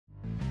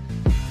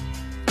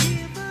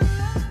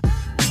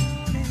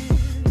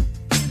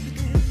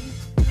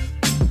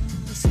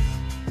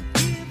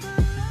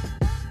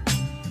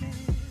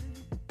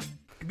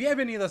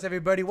Bienvenidos,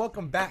 everybody.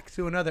 Welcome back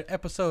to another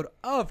episode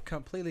of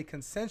Completely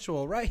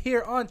Consensual right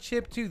here on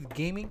Chiptooth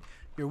Gaming,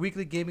 your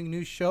weekly gaming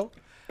news show.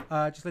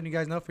 Just letting you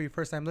guys know, for your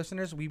first-time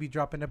listeners, we be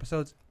dropping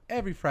episodes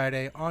every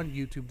Friday on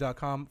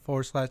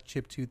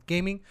youtube.com/chiptooth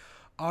gaming.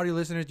 Audio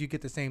listeners, you get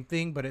the same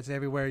thing, but it's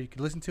everywhere. You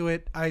can listen to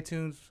it.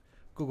 iTunes,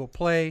 Google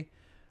Play.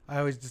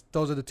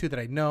 Those are the two that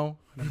I know.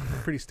 I'm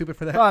pretty stupid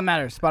for that. Oh, that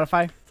matters.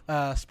 Spotify.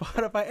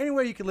 Spotify,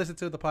 anywhere you can listen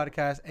to the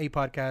podcast, a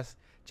podcast.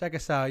 Check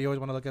us out. You always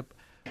want to look up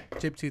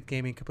Chiptooth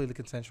Gaming, Completely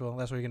Consensual.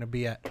 That's where you're going to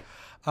be at.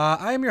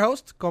 I am your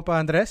host, Compa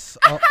Andres.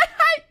 I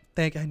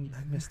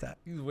missed that.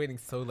 He was waiting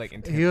so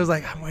intently. He was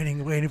like, I'm waiting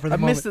for the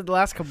moment. I missed it the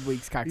last couple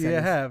weeks,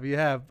 cocktails. You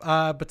have.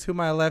 But to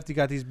my left, you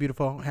got these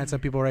beautiful, handsome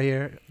people right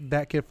here.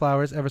 That Kid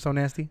Flowers, ever so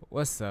nasty.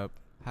 What's up?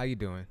 How you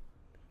doing?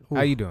 Ooh.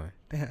 How you doing?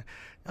 Damn.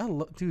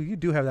 Dude, you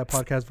do have that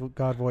podcast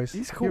God voice.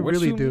 He's cool. You What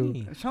really you do.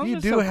 mean? You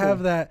do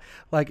have that.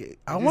 Like,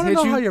 I want to hit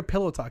know you? how your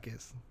pillow talk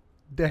is.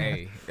 Damn.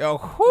 Hey. Oh,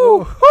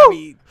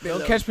 Whoo.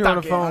 don't catch me on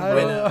the phone,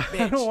 bro.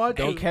 I don't want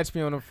Don't to. catch me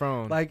on the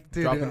phone. Like,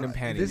 dude, dropping them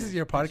panties. this is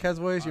your podcast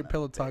voice. Your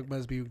pillow talk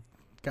must be,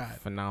 God,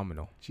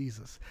 Phenomenal.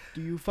 Jesus.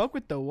 Do you fuck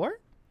with the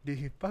wart? Did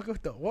he fuck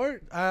with the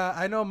wart?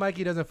 I know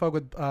Mikey doesn't fuck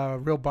with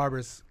real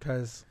barbers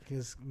because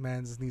his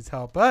man needs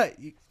help. But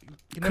you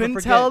never Couldn't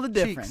forget tell the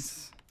Cheeks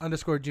difference.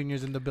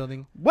 _juniors in the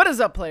building. What is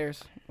up,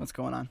 players? What's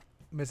going on?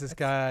 Mrs.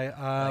 Guy.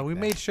 like We that.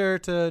 made sure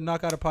to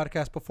knock out a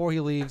podcast before he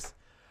leaves.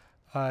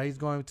 He's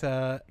going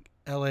to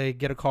LA,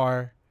 get a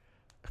car.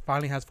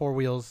 Finally has 4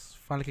 wheels.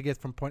 Finally could get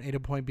from point A to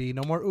point B.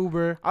 No more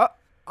Uber.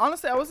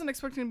 Honestly, I wasn't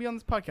expecting to be on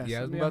this podcast. Yeah,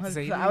 I was to be about to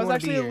say, he 100%. didn't I was wanna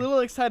actually be a here. little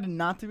excited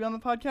not to be on the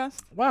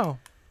podcast. Wow.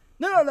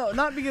 No,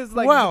 not because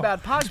like Wow. it's a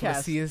bad Wanna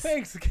podcast. see us?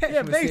 Thanks. Yeah,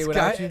 Wanna say Thanks, it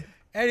without Guy. you?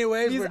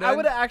 Anyways, Because we're done. I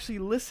would have actually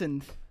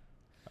listened.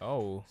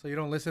 Oh. So you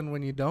don't listen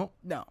when you don't?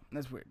 No,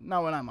 that's weird.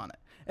 Not when I'm on it.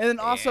 And then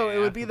also, it Yeah,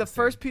 would be I the feel the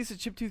first piece of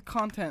Chiptooth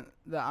content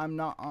that I'm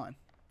not on.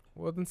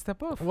 Well, then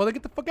step off. Well, then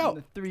get the fuck out. In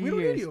the 3 We don't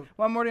need years. you.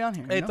 Well, I'm already on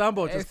here. Hey, you know?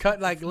 Tambo, just It's cut,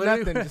 like,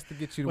 literally. Nothing just to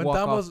get you to When walk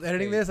Tambo's off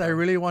editing stage, this, I bro.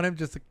 really want him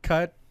just to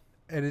cut,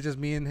 and it's just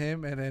me and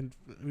him, and then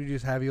we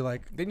just have you,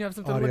 like, Then you have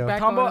something to Audio. look back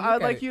Tombo, on. and I'd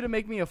look at like it. you to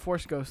make me a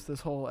Force Ghost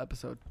this whole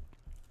episode.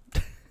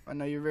 I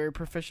know you're very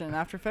proficient in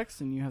After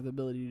Effects, and you have the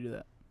ability to do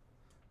that.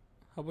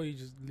 How about you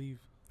just leave?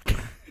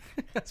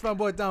 that's my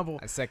boy Tambo.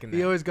 I second He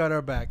that. always got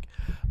our back.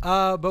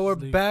 But we're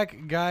Sleep. back,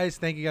 guys.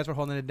 Thank you guys for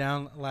holding it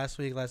down last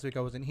week. Last week I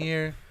wasn't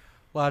here.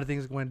 A lot of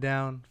things went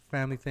down,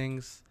 family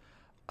things.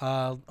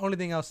 Only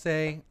thing I'll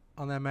say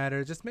on that matter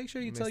is just make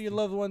sure you tell Missed your you.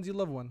 loved ones you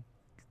love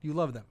you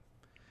love them.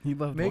 He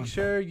loved Make one.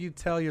 sure you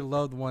tell your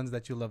loved ones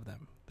that you love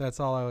them. That's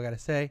all I gotta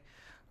say.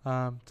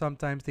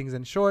 Sometimes things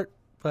end short,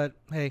 but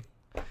hey,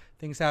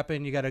 things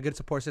happen. You got a good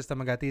support system.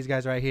 I got these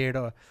guys right here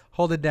to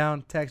hold it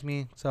down. Text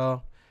me.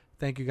 So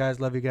thank you guys.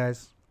 Love you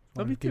guys.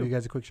 Love Wanna you give too. you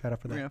guys a quick shout out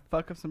for We're that. gonna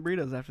fuck up some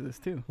burritos after this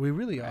too. We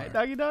really are. Right,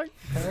 doggy dog?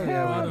 Hell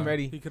yeah, we I'm are.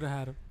 ready. He could have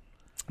had him.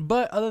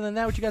 But other than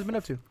that, what you guys been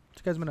up to? What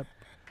you guys been up?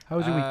 How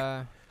was your week?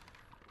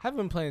 Haven't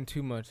been playing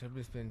too much. I've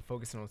just been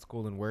focusing on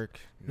school and work.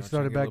 You know,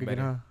 started trying to back get a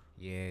again, little huh?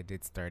 better. Yeah, it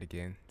did start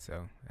again.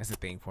 So that's a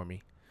thing for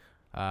me.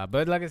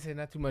 But like I said,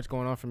 not too much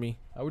going on for me.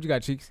 What you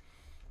got, Cheeks?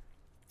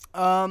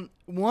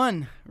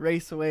 One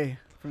race away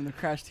from the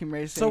Crash Team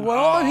Racing. So what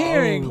all I'm Oh.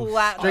 hearing,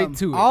 Platinum.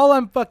 Straight to it. all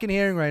I'm fucking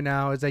hearing right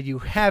now is that you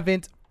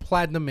haven't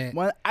platinum it.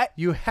 One,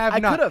 You have I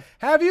not. could have.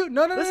 Have you?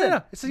 No.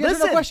 Listen, It's a yes or no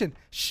listen. question.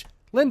 Shh,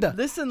 Linda.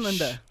 Listen,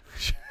 Linda.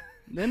 Shh.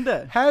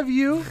 Linda. Have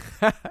you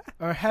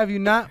or have you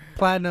not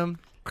platinum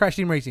Crash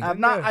Team Racing? I've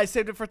not. I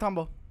saved it for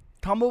Tumble.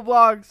 Tumble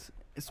Vlogs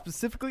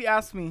specifically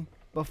asked me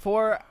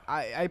before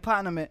I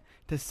platinum it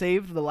to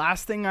save the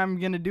last thing I'm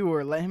gonna do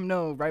or let him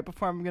know right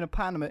before I'm gonna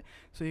platinum it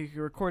so he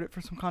can record it for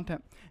some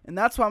content. And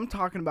that's what I'm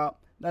talking about.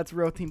 That's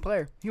real team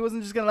player. He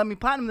wasn't just gonna let me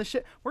platinum this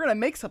shit. We're gonna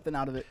make something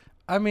out of it.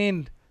 I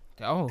mean,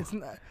 Oh, it's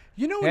not,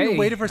 you know when you Hey,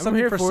 waited for I'm something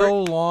here for for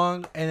so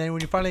long, and then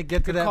when you finally get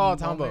to good that call,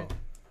 moment, Tombo.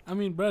 I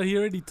mean, bro, he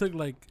already took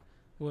like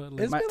what,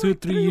 like it's been 2,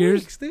 like 3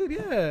 years. weeks, dude. Yeah,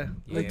 Yeah.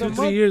 like Two, the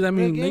 3 month- years. I the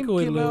mean, game make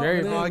away came look out very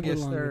in long.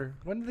 August longer. or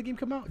when did the game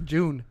come out?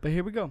 June. But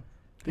here we go.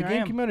 The Here I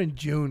game am. came out in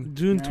June.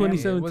 June Yeah,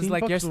 2017. it was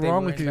like Fuck's yesterday.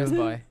 wrong we with were in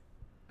you? Best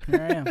Buy.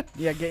 Here I am.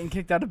 Yeah, getting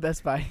kicked out of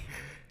Best Buy.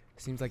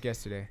 Seems like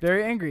yesterday.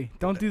 Very angry.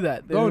 Don't do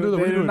that. They Don't do that. What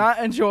They are you do doing? not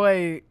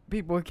enjoy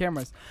people with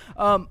cameras.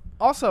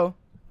 Also,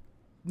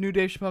 new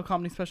Dave Chappelle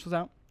comedy specials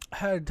out.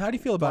 How do you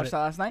feel about Watched it? that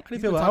last night. How do you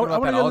He's feel been about it? talking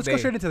about that all Let's go day.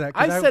 straight into that.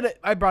 'cause I said it.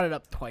 I brought it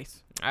up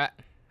twice.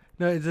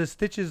 no. The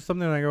Stitches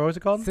something like what was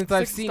it called? Since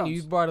I've Sticks and seen you, you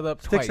Stones. brought it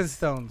up Sticks twice. and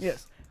Stones.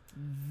 Yes.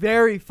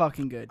 Very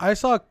fucking good. I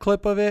saw a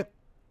clip of it.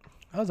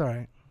 That was all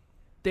right.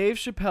 Dave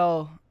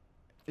Chappelle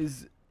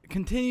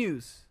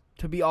continues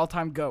to be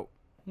all-time GOAT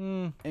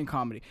Mm. in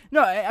comedy.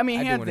 No, I mean,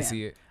 I do hands want to down.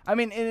 see it. I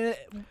mean,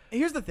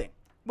 here's the thing.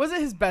 Was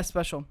it his best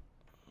special?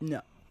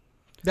 No.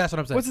 That's what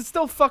I'm saying. Was it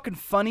still fucking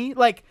funny?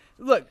 Like,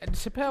 look,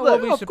 Chappelle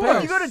look will be of Chappelle.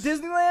 course. you go to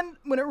Disneyland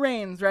when it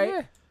rains, right?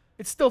 Yeah.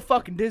 It's still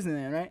fucking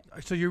Disneyland, right?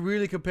 So you're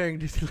really comparing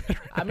Disneyland? Right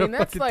I now mean, to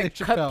that's fucking like Dave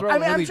Chappelle. cutthroat, I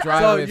mean, I'm really try-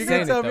 dry So way of you're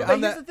saying gonna tell it, me though. But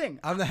I'm here's that- the thing.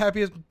 I'm the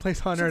happiest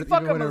place on Shut earth, the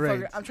fuck even up, when it motherfucker.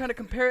 rains. I'm trying to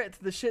compare it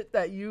to the shit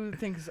that you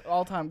think is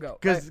all-time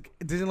GOAT. Because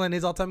Disneyland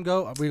is all time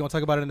go. We're gonna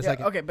talk about it in a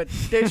second. Okay, but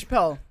Dave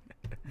Chappelle,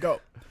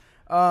 go.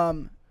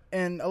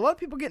 And a lot of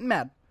people getting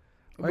mad.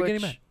 Why are you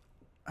getting which,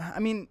 I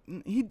mean,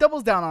 he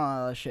doubles down on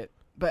all that shit.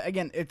 But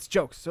again, it's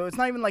jokes, so it's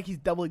not even like he's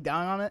doubling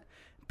down on it.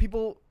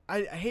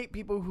 I hate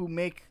people who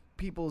make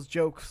people's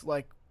jokes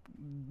like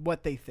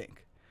what they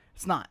think.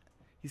 It's not.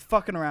 He's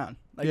fucking around.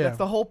 Like that's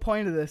the whole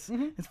point of this.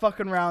 Mm-hmm. It's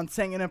fucking around,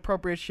 saying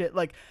inappropriate shit.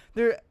 Like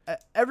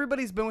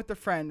everybody's been with their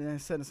friend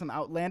and said some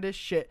outlandish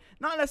shit.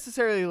 Not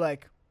necessarily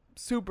like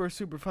super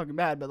fucking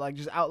bad, but like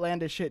just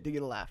outlandish shit to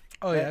get a laugh.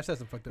 Oh yeah, I've said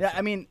some fucked up. Yeah, shit.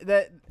 I mean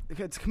that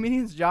it's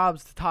comedians'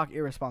 jobs to talk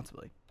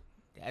irresponsibly.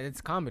 Yeah,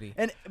 it's comedy.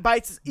 And by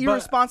its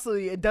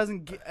irresponsibly, it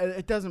doesn't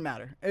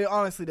matter. It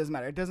honestly doesn't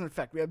matter. It doesn't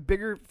affect. We have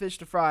bigger fish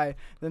to fry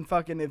than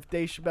fucking if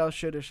Dave Chappelle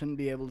should or shouldn't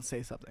be able to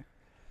say something.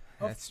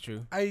 That's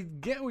true. I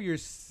get what you're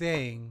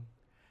saying,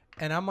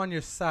 and I'm on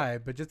your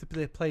side, but just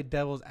to play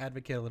devil's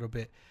advocate a little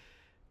bit,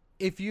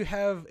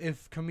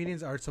 if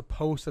comedians are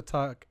supposed to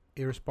talk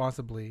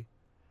irresponsibly,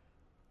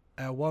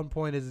 at one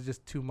point is it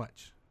just too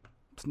much?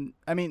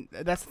 I mean,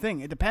 that's the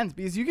thing. It depends,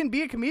 because you can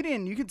be a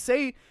comedian, you could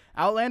say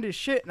outlandish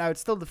shit, and I would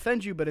still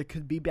defend you, but it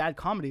could be bad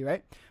comedy,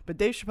 right? But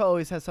Dave Chappelle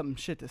always has something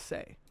shit to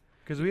say.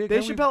 Because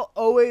Dave Chappelle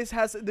always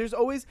has. There's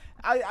always.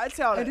 I'd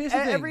say It is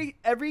a thing.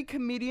 every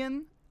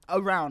comedian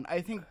around.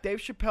 I think Dave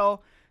Chappelle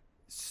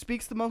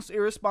speaks the most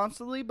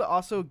irresponsibly, but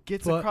also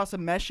gets across a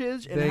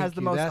message and has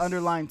the most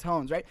underlying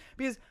tones, right?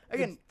 Because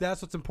again,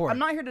 that's what's important. I'm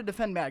not here to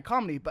defend bad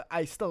comedy, but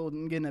I still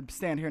am gonna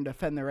stand here and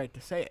defend the right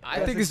to say it.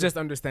 I think it's just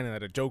understanding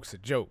that a joke's a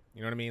joke.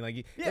 You know what I mean?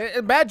 Like,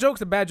 a bad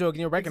joke's a bad joke,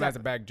 and you'll recognize a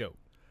bad joke.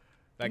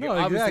 Like, no,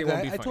 obviously exactly. it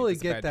won't be I funny. totally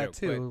It's a get bad that joke,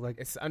 too. but Like,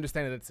 it's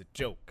understanding that it's a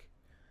joke.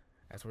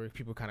 That's where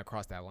people kind of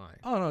cross that line.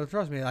 oh no,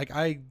 trust me. Like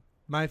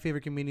my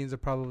favorite comedians are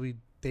probably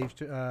Dave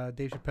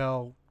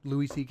Chappelle,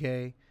 Louis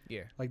C.K.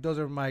 Yeah. Like those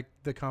are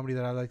the comedy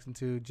that I listen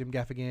to. Jim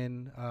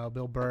Gaffigan,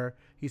 Bill Burr.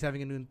 He's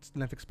having a new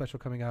Netflix special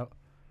coming out.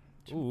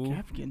 Ooh.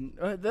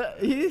 Gaffigan,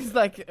 he's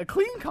like a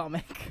clean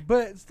comic.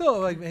 But still,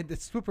 like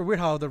it's super weird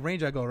how the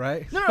range I go,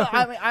 right? No,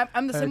 I mean,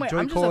 I'm the same way. Joy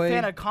I'm just Coy. a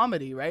fan of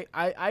comedy, right?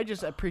 I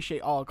just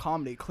appreciate all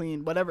comedy,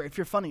 clean, whatever. If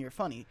you're funny, you're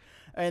funny.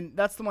 And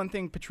that's the one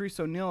thing Patrice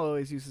O'Neal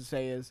always used to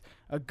say is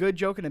a good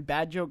joke and a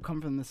bad joke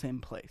come from the same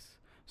place.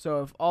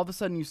 So if all of a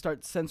sudden you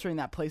start censoring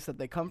that place that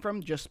they come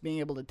from, just being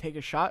able to take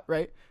a shot,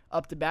 right?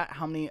 Up to bat,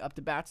 how many up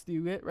to bats do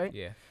you get, right?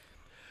 Yeah.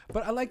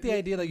 But I like the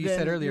idea that you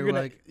said earlier.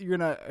 You're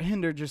gonna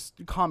hinder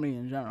just comedy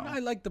in general. I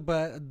like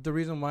the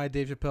reason why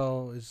Dave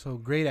Chappelle is so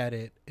great at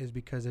it is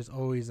because there's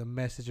always a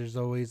message, there's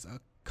always a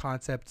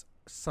concept,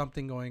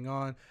 something going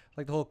on,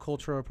 like the whole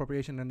cultural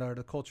appropriation and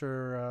the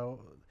culture.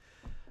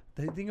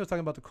 I think he was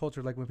talking about the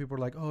culture, like when people are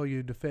like, "Oh,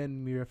 you're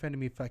offending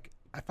me."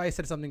 If I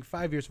said something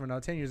 5 years from now,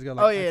 10 years ago,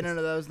 like,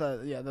 that was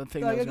the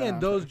thing. Like, that was again,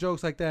 those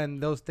jokes like that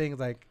and those things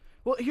like.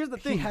 Well, here's the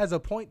thing. He has a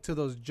point to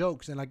those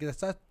jokes, and like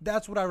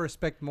that's what I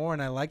respect more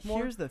and I like more.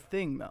 Here's the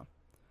thing, though.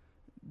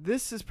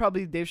 This is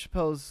probably Dave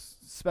Chappelle's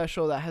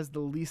special that has the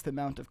least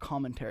amount of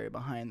commentary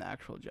behind the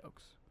actual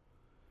jokes.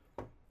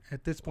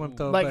 At this point,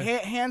 though, like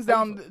hands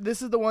down,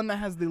 this is the one that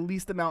has the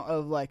least amount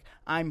of like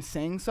I'm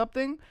saying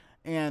something,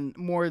 and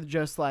more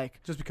just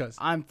like just because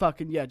I'm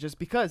fucking just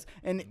because.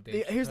 And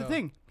here's the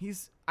thing, he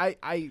has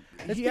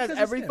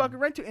every fucking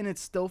right to, and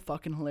it's still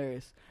fucking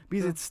hilarious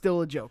because it's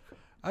still a joke.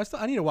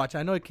 I need to watch it.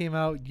 I know it came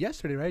out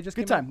yesterday, right? Just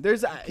good time. Out,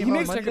 There's he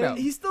makes check it out.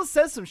 He still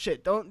says some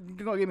shit. Don't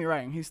get me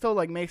wrong. He still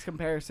like makes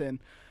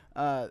comparison,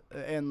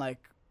 and like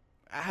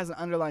has an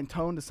underlying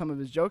tone to some of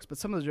his jokes. But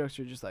some of the jokes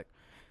are just like,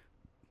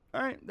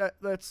 all right,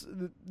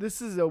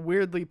 this is a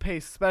weirdly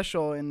paced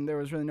special, and there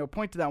was really no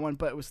point to that one,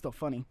 but it was still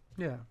funny.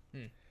 Yeah,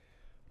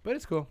 but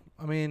it's cool.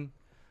 I mean,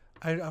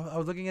 I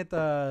was looking at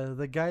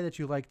the guy that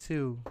you like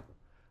too,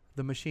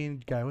 the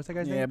machine guy. What's that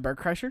guy's name? Yeah, Bert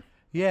Kreischer.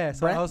 Yeah,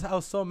 so Brett? I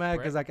was so mad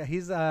because like I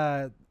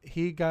saw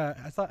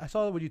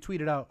what you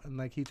tweeted out, and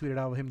like he tweeted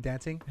out with him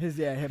dancing. Hip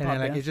and hop.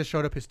 Like it just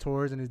showed up his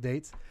tours and his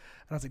dates, and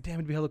I was like, damn,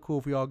 it'd be hella cool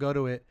if we all go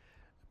to it.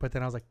 But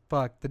then I was like,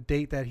 fuck, the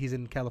date that he's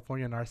in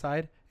California on our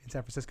side in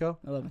San Francisco,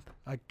 11th.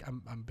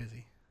 I'm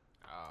busy.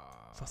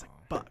 So I was like,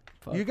 fuck.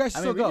 Fuck. You guys should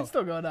still we go. can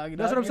still go, dog.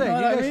 That's what I'm saying.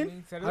 You know You what guys-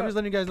 I mean? I'm just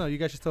letting you guys know. You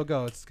guys should still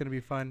go. It's gonna be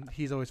fun.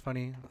 He's always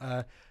funny.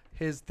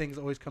 His things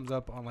always comes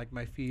up on like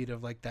my feed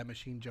of like that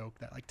machine joke,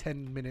 that like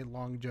 10-minute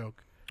long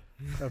joke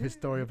of his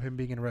story of him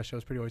being in Russia.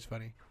 It's pretty always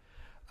funny.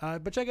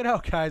 But check it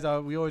out, guys.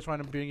 We always try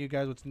to bring you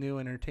guys what's new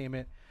in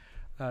entertainment.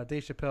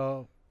 Dave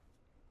Chappelle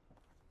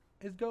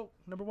is GOAT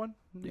number one.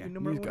 Yeah,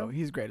 number he's one? go.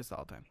 He's greatest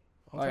all time.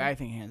 All Like, time? I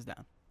think hands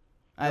down.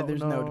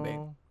 There's no debate.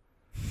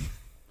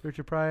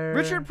 Richard Pryor.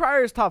 Richard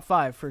Pryor is top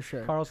 5 for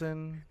sure.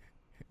 Carlson.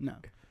 No.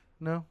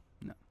 No.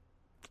 No.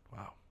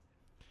 Wow.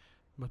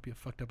 Must be a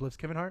fucked up list.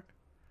 Kevin Hart.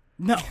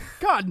 No.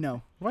 God,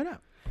 no. Why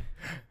not?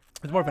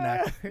 It's more of an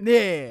act.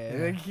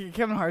 Yeah. Like,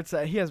 Kevin Hart's,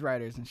 he has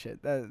writers and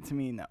shit. That, to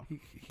me, no.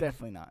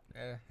 Definitely not.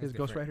 His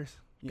ghostwriters.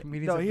 Yeah.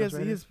 Comedians No, have he has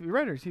ghostwriters?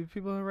 writers. He has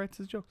people who writes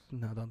his jokes.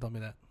 No, don't tell me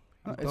that.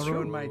 It's Don't true.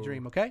 ruin my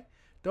dream, okay?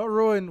 Don't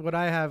ruin what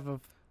I have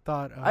of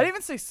thought. I'd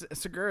even say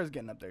Segura's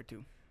getting up there,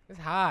 too. It's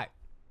hot.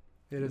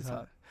 It is it's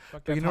hot. Fuck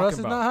But that you know what else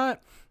talking is about?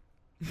 not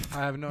hot?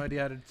 I have no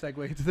idea how to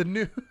segue into the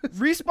news.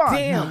 Respawn.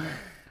 Damn.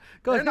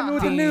 Go hit They're me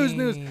with not the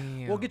news.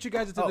 Damn. We'll get you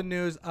guys into Oh. the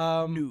news.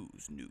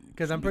 News.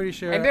 Because I'm pretty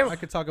sure And then- I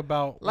could talk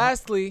about.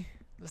 Lastly,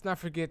 let's not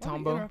forget Why are you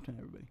Tombo. interrupting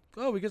everybody?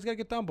 Oh, we just gotta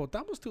get Dumbo.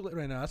 Dumbo's too lit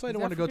right now. That's why I don't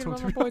He's want to go not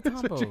to him. forgetting To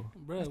about my boy be honest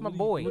with Bruh, Tombo. That's my what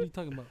boy. What are you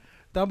talking about?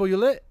 you. Dumbo, you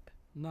lit?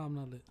 No, I'm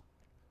not lit.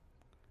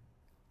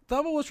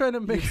 Dumbo was trying to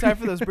You make. excited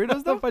for those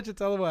burritos though? If I should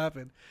tell him what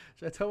happened.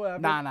 Should I tell what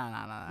happened? Nah. Nah,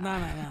 nah, nah,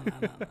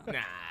 nah.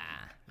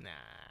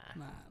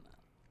 Nah.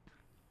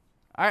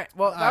 All right.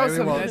 Well, All that right, was we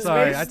some won't. good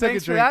Sorry, space. I took a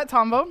Thanks for drink. that,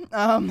 Tombo.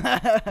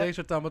 Thanks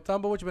for Dumbo.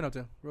 Dumbo, what you been up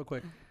to? Real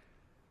quick.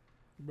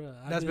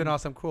 Bruh, That's been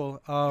awesome.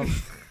 Cool.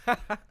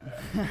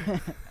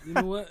 You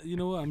know what? You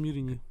know what? I'm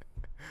muting you.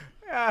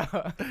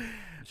 Let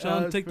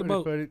Sean, take the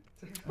boat.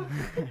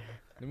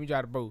 me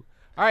drive the boat.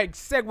 All right,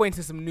 segue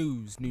into some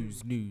news.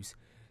 You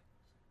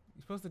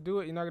supposed to do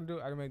it? You're not gonna do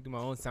it? I'm gonna do my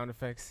own sound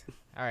effects.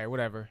 All right,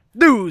 whatever.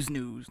 News.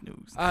 You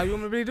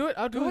want me to do it?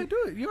 I'll Go do ahead, it.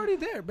 do it. You're already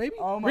there, baby.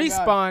 Oh my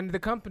God. Respawn, the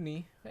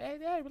company. Hey,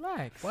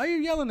 relax. Why are you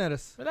yelling at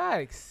us?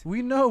 Relax.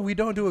 We know we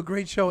don't do a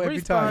great show every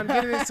Respawn, time.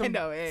 getting in I some,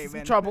 know, hey, some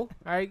man. trouble.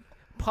 All right.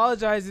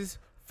 Apologizes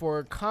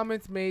for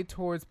comments made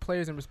towards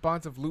players in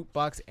response of loot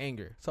box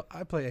anger. So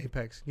I play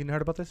Apex. You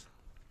heard about this?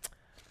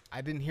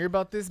 I didn't hear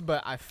about this,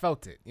 but I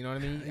felt it. You know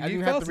what I mean? I You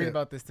didn't have felt to read it.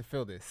 about this to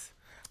feel this.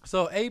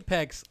 So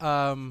Apex,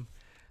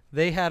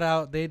 they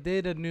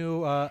did a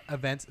new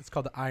event. It's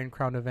called the Iron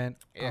Crown event.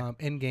 Yeah.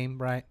 In game,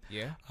 right?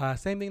 Yeah.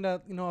 Same thing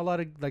that a lot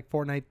of like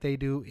Fortnite they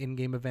do in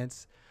game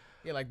events.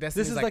 Yeah, like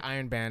Destiny's is like, like-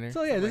 Iron Banner.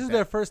 So yeah, something this like is that.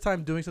 their first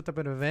time doing some type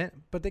of event,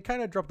 but they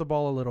kind of dropped the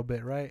ball a little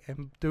bit, right?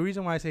 And the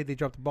reason why I say they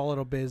dropped the ball a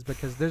little bit is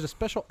because there's a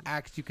special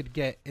axe you could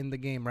get in the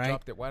game, right?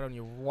 Dropped it right on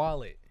your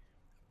wallet.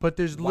 But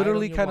there's Right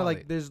literally on your kind of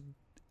wallet. like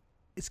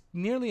it's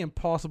nearly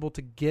impossible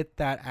to get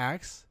that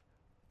axe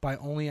by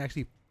only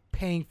actually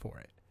paying for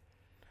it.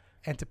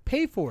 And to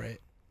pay for it,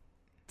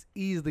 it's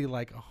easily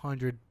like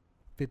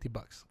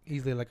 $150,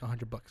 easily like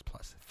 $100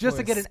 plus, just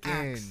For to a get an skin.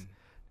 axe.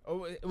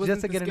 Oh, it Just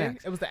wasn't to the get an skin?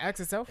 axe. It was the axe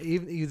itself.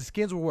 Even the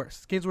skins were worse.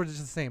 Skins were just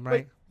the same, Wait,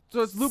 right?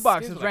 So it's loot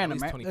boxes, Skins were like at random,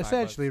 least right? 25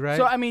 Essentially, bucks. right?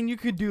 So I mean, you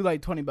could do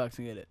like $20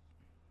 and get it.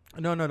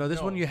 No.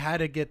 This one No. you had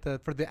to get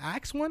for the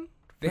axe one.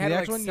 They For had the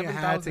like axe one, you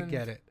had to 7,000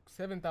 get it.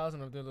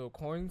 7,000 of their little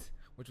coins,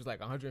 which was like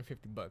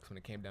 $150 when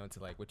it came down to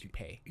like what you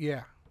pay.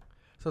 Yeah.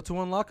 So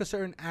to unlock a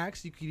certain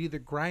axe, you could either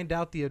grind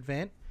out the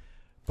event,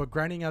 but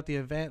grinding out the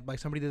event, like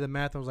somebody did the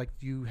math and was like,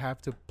 you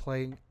have to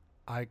play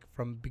like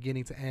from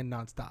beginning to end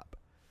nonstop.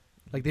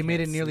 Like they made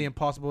it Can't nearly sleep.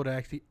 impossible to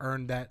actually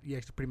earn that. You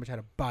actually pretty much had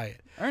to buy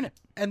it, Earn it.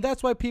 and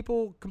that's why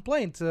people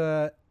complained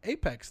to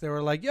Apex. They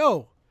were like,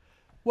 "Yo,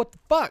 what the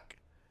fuck?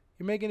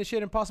 You're making this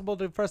shit impossible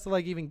for us to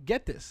like even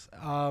get this."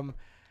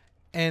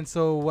 And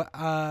so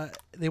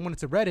they went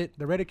to Reddit,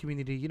 the Reddit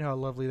community. You know how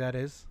lovely that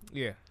is.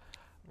 Yeah.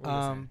 What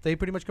was They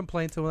pretty much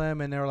complained to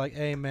them, and they were like,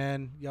 "Hey,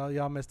 man,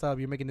 y'all messed up.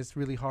 You're making this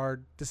really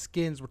hard. The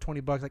skins were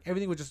 $20. Like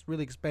everything was just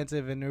really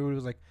expensive." And everybody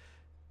was like,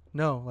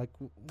 "No, like,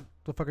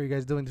 the fuck are you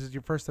guys doing? This is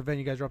your first event.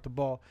 You guys dropped the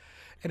ball."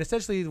 And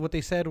essentially, what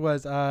they said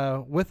was,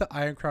 with the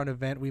Iron Crown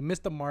event, we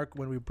missed the mark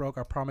when we broke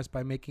our promise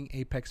by making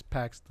Apex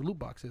packs, the loot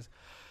boxes,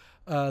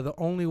 the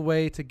only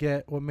way to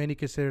get what many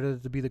consider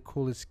to be the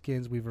coolest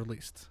skins we've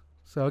released.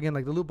 So again,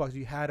 like the loot box,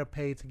 you had to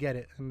pay to get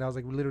it, and that was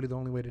like literally the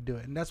only way to do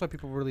it, and that's why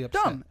people were really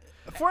upset. Dumb.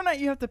 Fortnite,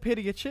 you have to pay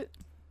to get shit.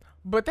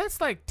 But that's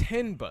like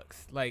 $10.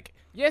 Like,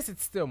 yes,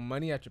 it's still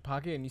money out your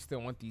pocket, and you still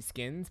want these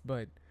skins.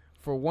 But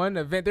for one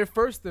event, their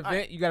first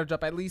event, you gotta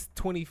drop at least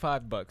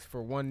 $25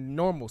 for one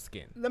normal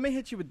skin. Let me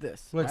hit you with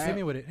this. Look, alright? hit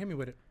me with it. Hit me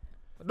with it.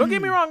 Don't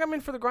get me wrong, I'm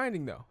in for the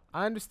grinding though.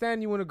 I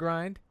understand you want to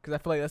grind because I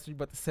feel like that's what you're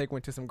about to segue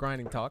into some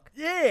grinding talk.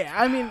 Yeah,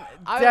 I mean,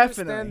 I definitely.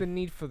 understand the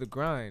need for the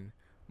grind,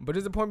 but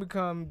does the point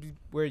become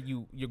where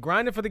you're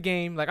grinding for the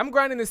game? Like I'm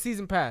grinding the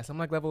season pass. I'm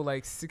like level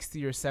like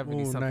 60 or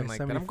 70, Ooh, something nice, like that.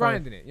 75. I'm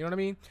grinding it. You know what I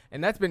mean?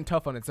 And that's been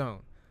tough on its own.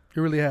 It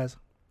really has.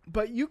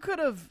 But you could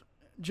have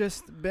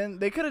just been.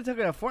 They could have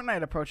taken a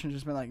Fortnite approach and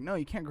just been like, "No,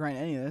 you can't grind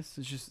any of this.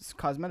 It's just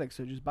cosmetic,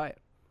 so just buy it."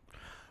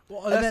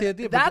 Well, And that's then the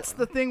idea. That's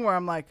the thing where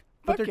I'm like,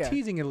 but "Fuck they're yeah."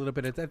 teasing it a little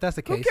bit. If that's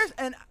the Who case. cares?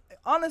 And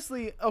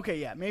honestly, okay,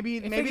 yeah, maybe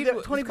If they maybe give the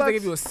you- $20 just 'cause they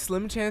give you a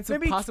slim chance of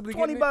maybe possibly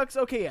 $20 getting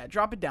it. okay, yeah,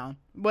 drop it down.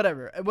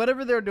 Whatever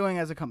they're doing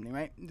as a company,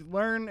 right?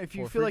 Learn if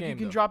you For a feel free like you game,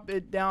 can though. drop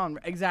it down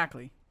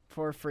exactly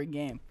for a free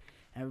game.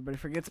 Everybody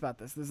forgets about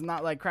this. This is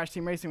not like Crash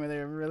Team Racing where they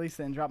release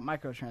it and drop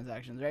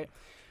microtransactions, right?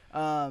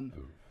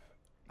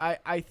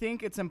 I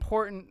think it's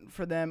important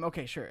for them.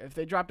 Okay, sure, if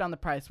they drop down the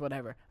price,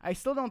 whatever. I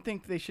still don't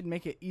think they should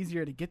make it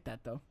easier to get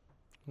that though.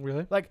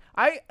 Really? Like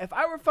if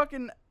I were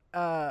fucking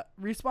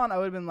Respawn, I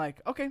would have been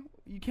like, okay,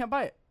 you can't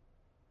buy it.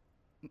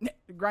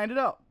 Grind it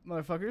out,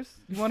 motherfuckers.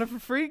 You want it for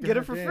free? Get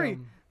it for free.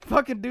 Goddamn.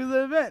 Fucking do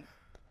the event,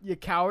 you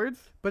cowards.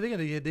 But again,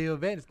 the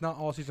event it's not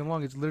all season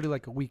long. It's literally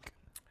like a week.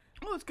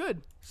 Well, it's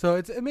good. So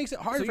it makes it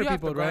hard So for you have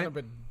people, to grind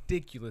right? a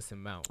ridiculous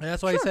amount And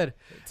that's why I said,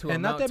 to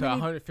And not amount that to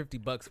many-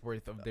 $150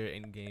 worth of their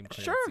in-game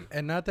currency. Sure.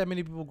 and not that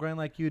many people grind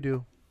like you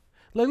do.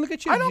 Look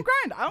at you. I don't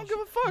grind. I don't give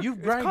a fuck. You're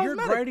It's grinding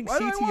cosmetic. Why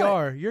do I want it?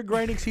 CTR. You're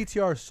grinding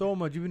CTR so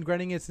much. You've been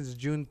grinding it since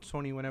June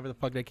 20, whenever the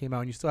fuck that came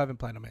out, and you still haven't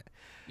platinum it.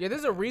 Yeah,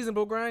 there's a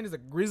reasonable grind. There's a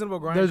reasonable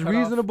grind. There's cutoff,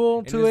 reasonable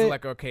and to there's it.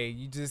 like, okay,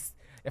 you just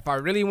if I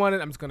really want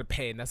it, I'm just gonna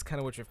pay, and that's kind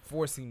of what you're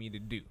forcing me to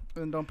do.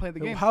 Then don't play the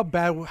game. How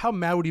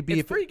mad would you be It's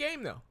if free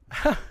game though.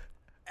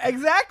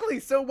 Exactly.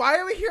 So why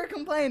are we here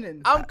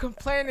complaining? I'm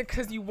complaining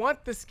because you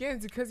want the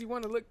skins, because you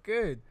want to look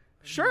good.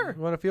 Sure.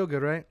 you want to feel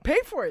good, right? Pay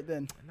for it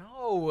then.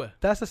 No.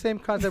 That's the same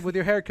concept with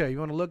your haircut. You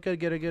want to look good,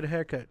 get a good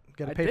haircut.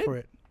 Got to I pay did. for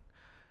it.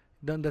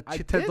 Done the I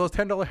t- did. those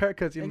 $10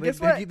 haircuts. You And know, guess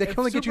what? they can If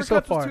only get you so Supercuts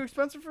was far. too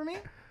expensive for me,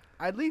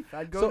 I'd leave.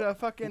 I'd go So- to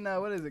fucking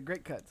what is it?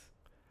 Great Cuts.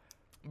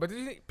 But do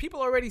you think people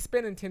already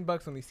spending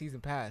 $10 on the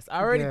season pass?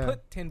 I already Yeah.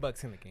 put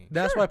 $10 in the game.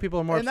 That's Sure. why people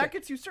are more And that upset.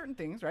 gets you certain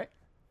things, right?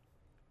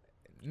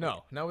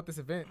 No, not with this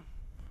event.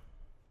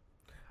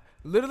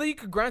 Literally, you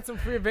could grind some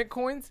free event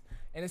coins,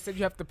 and it said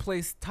you have to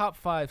place top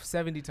 5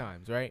 70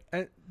 times, right?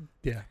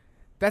 Yeah.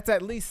 That's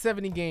at least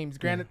 70 games.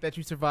 Granted that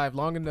you survive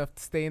long enough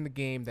to stay in the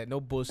game, that no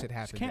bullshit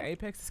happens. can't.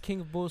 Apex is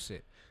king of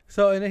bullshit.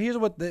 So and here's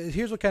what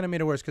kind of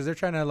made it worse because they're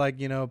trying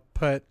to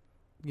put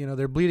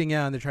they're bleeding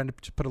out and they're trying to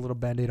just put a little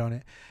band-aid on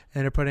it,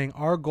 and they're putting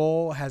our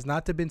goal has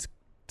not to been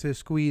to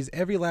squeeze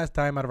every last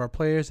dime out of our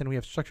players, and we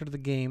have structured the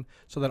game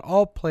so that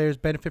all players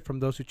benefit from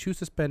those who choose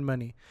to spend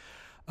money.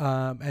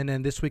 And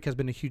then this week has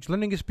been a huge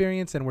learning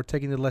experience, and we're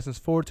taking the lessons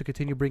forward to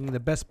continue bringing the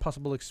best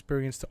possible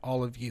experience to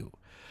all of you.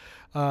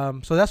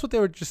 So that's what they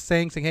were just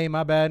saying, hey,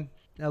 my bad,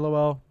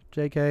 LOL,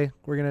 JK,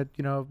 we're going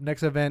to,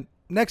 next event,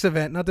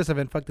 not this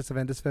event, fuck this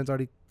event's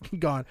already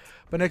gone,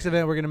 but next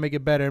event, we're going to make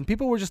it better. And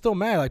people were just still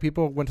mad. Like,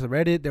 people went to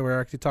Reddit, they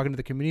were actually talking to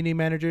the community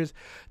managers.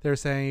 They were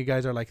saying, you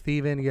guys are like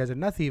thieving, you guys are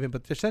not thieving,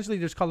 but essentially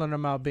just calling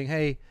them out, being,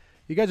 hey,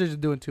 you guys are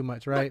just doing too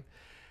much, right?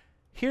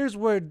 Here's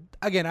where,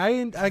 again,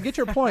 I get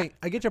your point.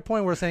 I get your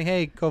point where saying,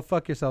 hey, go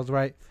fuck yourselves,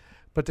 right?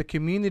 But the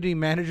community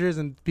managers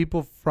and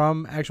people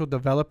from actual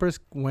developers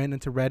went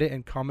into Reddit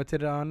and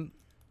commented on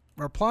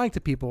replying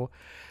to people.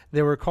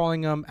 They were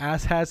calling them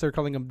asshats. They were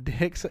calling them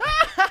dicks.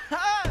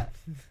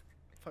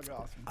 Fucking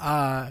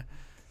awesome.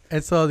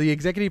 And so the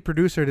executive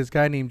producer, this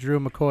guy named Drew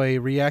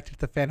McCoy, reacted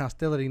to fan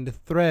hostility in the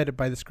thread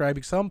by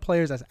describing some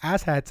players as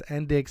asshats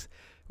and dicks,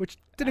 which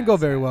didn't go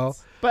very well.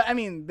 But I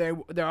mean, there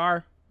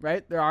are,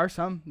 right? There are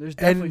some. There's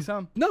definitely And-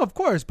 some. No, of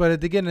course, but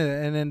at the beginning,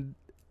 and then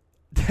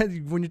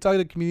when you're talking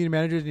to community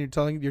managers and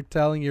you're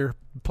telling your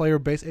player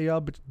base, hey, y'all,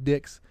 but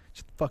dicks,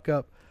 shut the fuck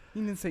up.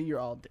 You didn't say you're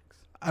all dicks.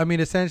 I mean,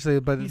 essentially,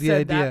 but You the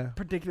said idea. that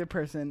particular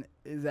person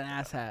is an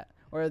asshat,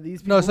 or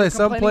these people No, it's who are like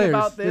some complaining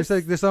players. about this.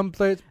 There's some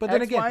players, but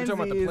then X, Y, again, and you're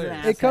talking about Z the is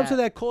an players. it comes to asshat.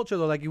 that culture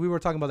though. Like we were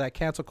talking about that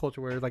cancel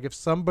culture, where like if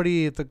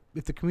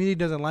the community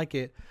doesn't like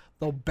it,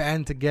 they'll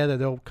band together.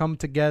 They'll come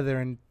together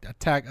and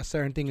attack a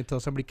certain thing until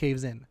somebody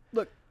caves in.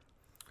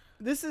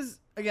 This is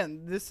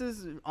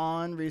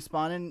on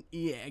Respawn and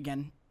EA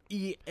again.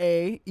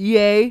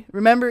 EA.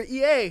 Remember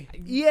EA.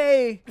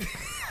 EA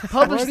published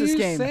What are this you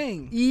game.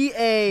 saying?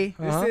 EA.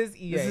 Uh-huh. This is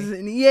EA. This is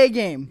an EA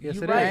game. Yes,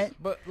 You're it right. is.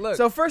 But look,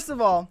 So first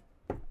of all,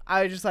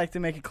 I would just like to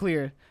make it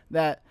clear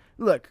that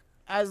look,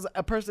 as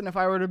a person, if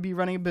I were to be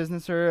running a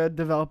business or a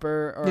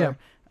developer, or Yeah.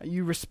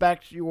 you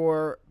respect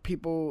your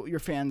people, your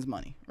fans'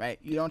 money, right?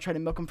 You don't try to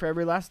milk them for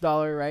every last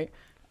dollar, right?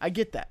 I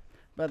get that,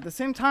 but at the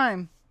same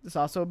time, it's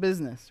also a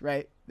business,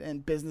 right?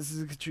 And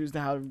businesses can choose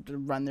how to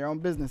run their own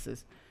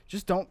businesses.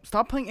 Just don't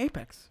stop playing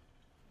Apex.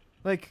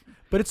 Like,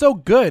 But it's so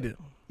good.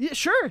 yeah,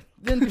 sure.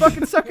 Then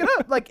fucking suck it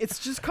up. Like, it's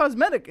just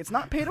cosmetic. It's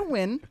not pay to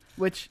win,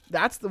 which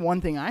that's the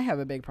one thing I have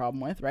a big problem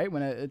with, right?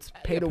 When it's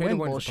pay to win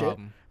win's a bullshit,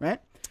 problem. right?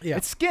 Yeah.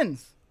 It's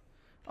skins.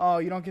 Oh,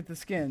 you don't get the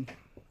skin.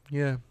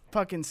 Yeah.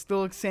 Fucking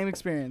still same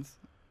experience.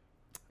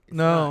 It's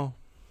No.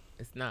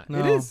 It's not. No.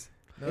 It is.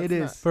 No, It it's is.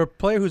 not. For a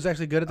player who's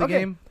actually good at the Okay,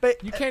 game,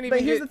 But You can't but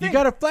even here's get- the you thing.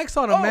 gotta flex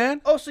on him,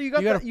 man. Oh, so you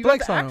got You gotta you got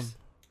flex the on axe? him.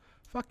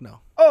 Fuck no.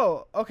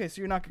 Oh, okay.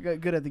 So you're not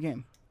good at the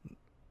game.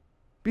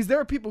 Because there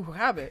are people who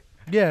have it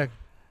Yeah.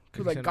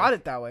 who like got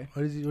it that way.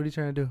 What are you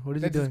trying to do? What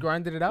is They he just doing?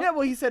 grinded it out. Yeah,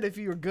 well, he said if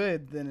you're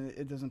good, then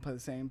it doesn't play the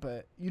same.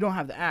 But you don't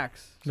have the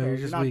axe, so No, you're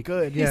you're just not weak.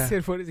 good. Yeah. He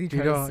said, "What is he You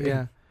trying to don't. say?"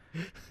 Yeah.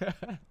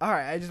 All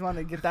right, I just wanted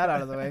to get that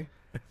out of the way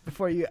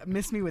before you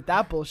miss me with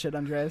that bullshit,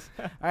 Andres.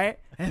 All right,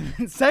 and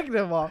then second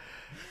of all,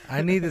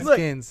 I need the Look,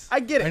 skins.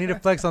 I get it. I need to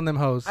flex on them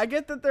hoes. I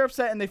get that they're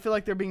upset and they feel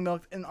like they're being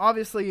milked, and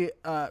obviously,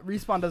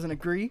 Respawn doesn't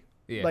agree.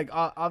 Yeah. Like,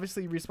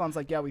 obviously, Respawn's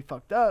like, yeah, we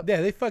fucked up.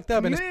 Yeah, they fucked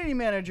up. And Community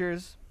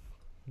managers.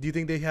 do you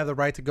think they have the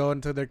right to go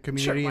into their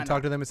community why and talk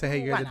not? to them and say,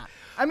 hey, you Why guys? not?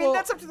 I mean, Well,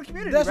 that's up to the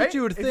community. that's what right?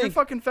 you would If you're think.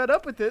 fucking fed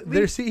up with it,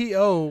 Their leave.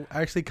 CEO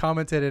actually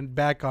commented and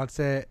back on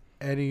said,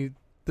 the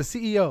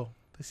CEO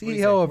What'd he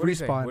say? of What'd he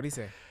say? Respawn What'd he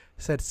say?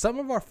 said some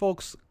of our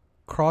folks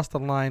crossed the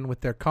line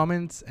with their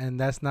comments, and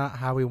that's not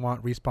how we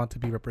want Respawn to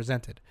be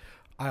represented.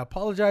 I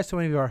apologize to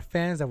any of our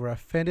fans that were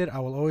offended. I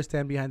will always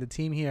stand behind the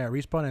team here at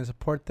Respawn and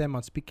support them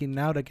on speaking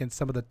out against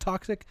some of the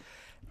toxic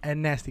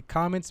and nasty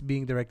comments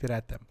being directed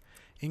at them,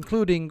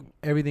 including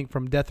everything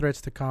from death threats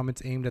to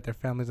comments aimed at their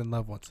families and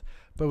loved ones.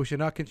 But we should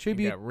not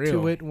contribute got real.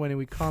 to it when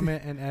we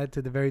comment and add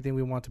to the very thing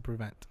we want to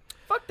prevent.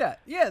 Fuck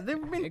that. Yeah,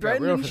 they've been It got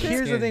threatening real and for shit. the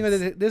Here's the thing with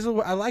skins. it. This is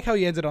what, I like how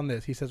he ended on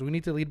this. He says we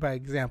need to lead by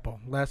example.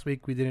 Last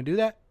week we didn't do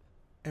that,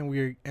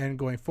 and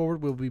going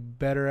forward we'll be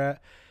better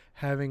at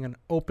having an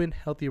open,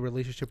 healthy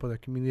relationship with our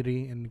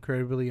community, and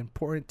incredibly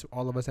important to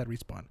all of us at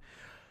Respawn.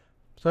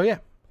 So yeah,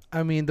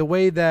 I mean, the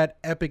way that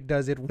Epic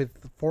does it with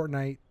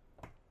Fortnite,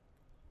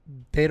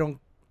 they don't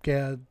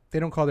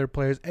call their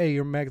players, hey,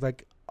 your mechs.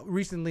 Like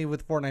recently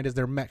with Fortnite is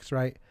their mechs,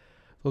 right?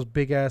 Those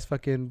big ass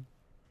fucking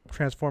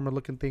transformer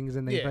looking things,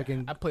 and they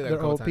fucking I play that they're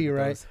a couple OP, times with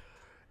right? those.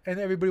 And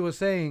everybody was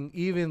saying,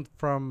 even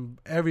from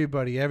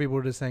everybody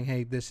was saying,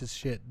 hey, this is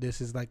shit.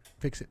 This is like,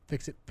 fix it,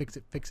 fix it, fix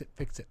it, fix it,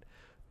 fix it.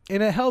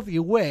 In a healthy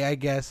way, I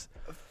guess.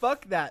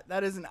 Fuck that.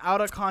 That is an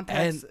out of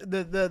context.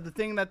 The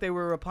thing that they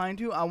were replying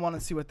to, I want to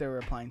see what they were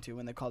replying to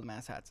when they called them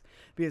asshats.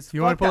 Because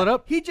You want to pull it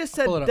up? He just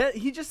said Pull it up.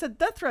 he just said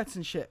death threats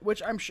and shit,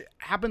 which I'm sure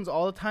happens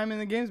all the time in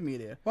the games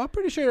media. Well, I'm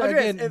pretty sure,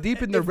 Andreas, again,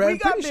 deep in the if red, we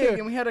got pretty big sure.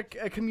 and we had a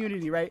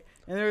community, right?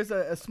 And there was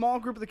a small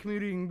group of the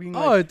community being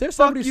Oh, like, there's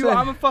fuck somebody you, said-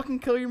 I'm gonna fucking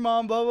kill your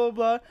mom, blah, blah,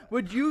 blah.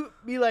 Would you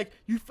be like,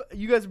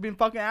 you guys are being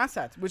fucking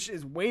asshats, which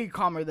is way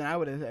calmer than I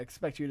would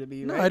expect you to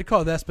be, No, right? I'd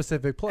call that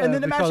specific player. And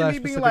then I'd call imagine that me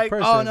being specific like,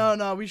 person. oh,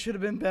 no, we should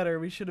have been better.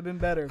 We should have been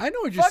better. I know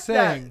what you're Fuck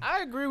that. saying.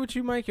 I agree with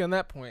you, Mikey, on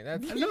that point.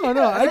 That's No, Yeah, I it's over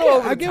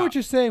get, the I get what top.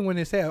 you're saying when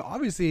they say,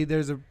 obviously,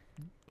 there's a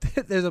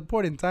there's a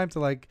point in time to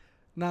like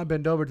not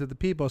bend over to the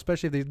people,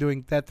 especially if they're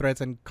doing death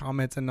threats and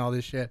comments and all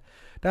this shit.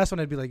 That's when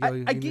I'd be like,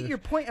 yo, I get your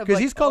point of 'Cause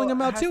like, he's calling oh,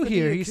 him it out has too to be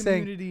here. a He's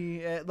saying-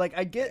 community, like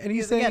I get, And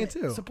he's because, saying again, it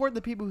too. Support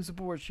the people who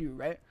support you,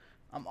 right?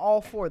 I'm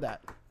all for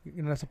that.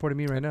 You're not supporting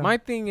me right now. My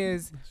thing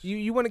is,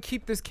 you want to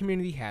keep this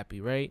community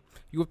happy, right?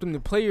 You want them to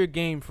play your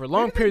game for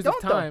long Maybe they periods of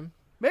don't, though. time.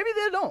 Maybe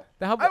they don't.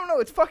 Then how I don't know.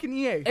 It's fucking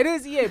EA. It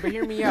is EA, but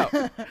hear me out.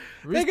 They're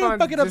Respawn gonna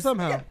fuck it up just-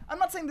 somehow. Yeah, I'm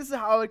not saying this is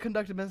how I would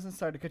conduct a business.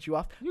 Sorry to cut you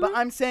off, You but good.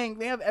 I'm saying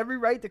they have every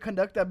right to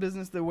conduct that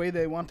business the way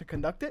they want to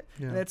conduct it,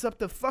 Yeah. and it's up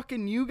to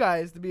fucking you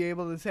guys to be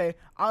able to say,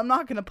 I'm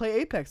not gonna play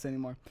Apex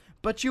anymore.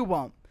 But you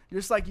won't.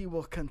 Just like you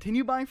will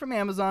continue buying from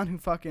Amazon, who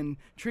fucking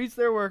treats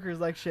their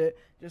workers like shit.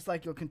 Just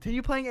like you'll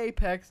continue playing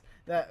Apex,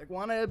 that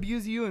want to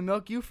abuse you and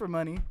milk you for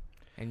money.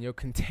 And you'll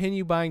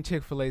continue buying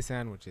Chick-fil-A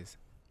sandwiches.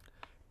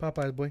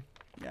 Popeyes, boy.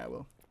 Yeah, I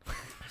will.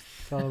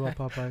 It's all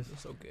about Popeyes.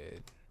 It's so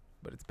good,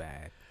 but it's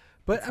bad.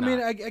 But It's I mean,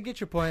 not. I get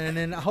your point, and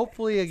then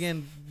hopefully,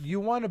 again, you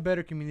want a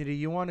better community.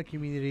 You want a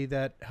community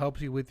that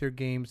helps you with your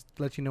games,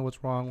 lets you know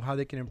what's wrong, how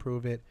they can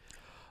improve it.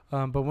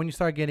 But when you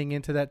start getting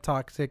into that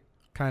toxic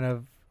kind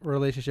of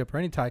relationship or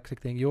any toxic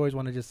thing, you always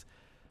want to just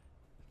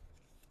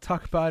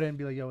talk about it and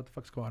be like, "Yo, what the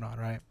fuck's going on?"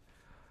 Right?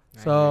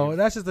 So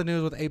that's just the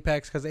news with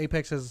Apex, because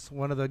Apex is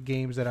one of the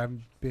games that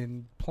I've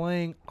been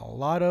playing a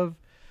lot of.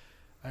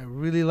 I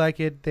really like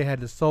it. They had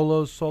the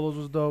solos. Solos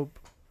was dope.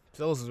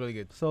 Solos is really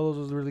good. Solos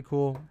was really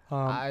cool.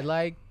 I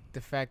like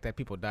the fact that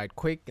people died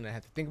quick and I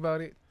had to think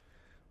about it,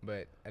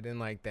 but I didn't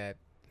like that.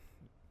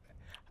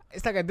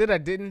 It's like I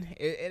didn't.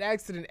 It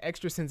adds to an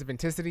extra sense of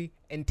intensity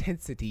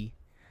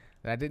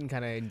that I didn't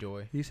kind of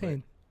enjoy. you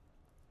saying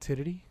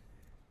titty?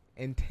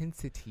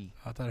 Intensity?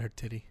 I thought I heard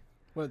titty.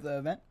 What, the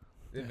event?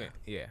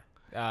 Yeah.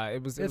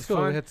 It was It's it cool.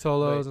 was We fun. hit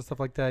solos but- and stuff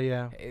like that.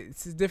 Yeah,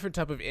 It's a different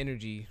type of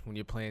energy when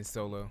you're playing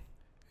solo.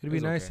 it'd be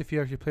was nice okay. if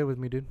you actually played with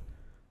me, dude.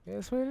 Yeah,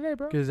 that's what today,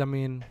 bro. Because I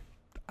mean,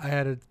 I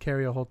had to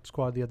carry a whole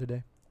squad the other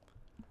day.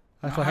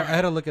 That's why I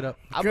had to look it up.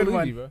 I Good believe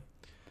one. you, bro.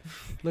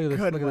 Look at this.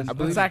 Good Look one. at I this. believe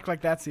Let's act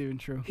like that's even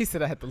true. He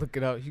said I had to look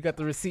it up. You got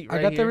the receipt right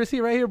I got here. the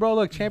receipt right here, bro.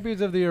 Look,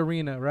 champions of the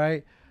arena,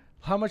 right?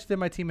 How much did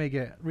my teammate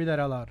get? Read that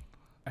out loud.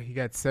 He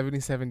got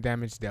 77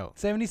 damage dealt.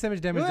 77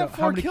 You damage. only have How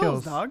 4 many kills,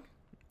 kills? dog.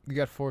 You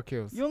got 4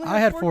 kills. You only I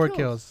have had 4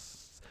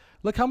 kills.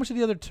 Look, how much did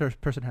the other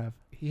person have?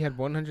 He had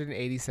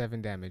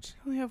 187 damage.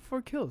 You only have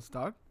 4 kills,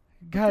 dog.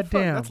 God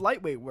Fuck, damn. that's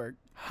lightweight work.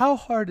 How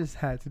hard is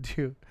that to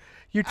do?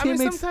 Your I mean,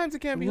 teammates sometimes it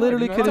can be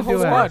literally hard, you know? couldn't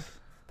That's a do whole it.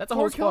 squad. That's a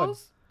 4 whole squad.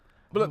 kills?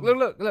 But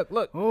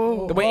look.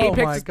 Oh, The way Oh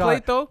my Apex is God.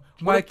 played, though,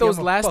 what Mikey, if those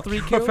I'm last gonna 3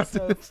 fuck you kills?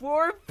 up.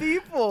 4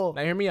 people.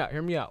 Now, hear me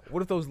out.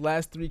 What if those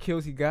last 3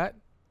 kills he got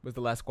was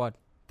the last squad?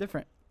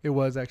 Different. It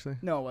was actually.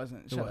 No, it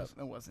wasn't. It Shut was. up.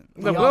 It wasn't.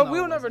 No, We all well, know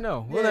we'll it never wasn't.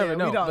 know. We'll Yeah, never we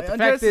know. don't. But the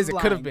Andres fact is, it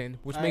lying. could have been,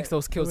 which All makes right.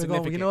 those kills We're gonna-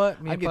 significant. you know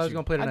what? Me I and get Paul's you.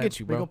 gonna play I tonight. get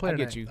you, We're bro. gonna play I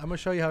tonight. get you. I'm gonna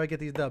show you how I get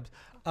these dubs.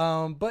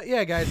 But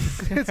yeah, guys,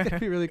 it's gonna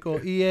be really cool.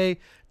 EA,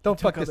 don't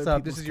Took fuck this other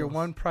up. This people's is your kills.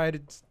 one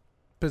prided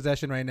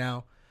possession right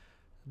now.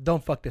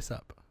 Don't fuck this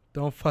up.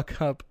 Don't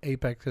fuck up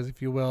Apex, because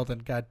if you will, then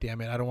god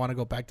damn it, I don't want to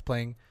go back to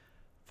playing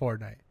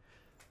Fortnite.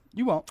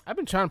 You won't. I've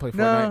been trying to play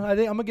No, Fortnite. I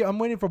think I'm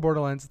waiting for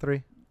Borderlands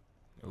 3.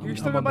 You're Ooh.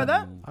 still gonna buy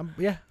that?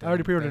 I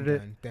already pre-ordered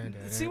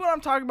it. See what I'm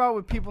talking about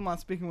with people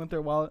not speaking with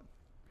their wallet?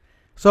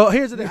 So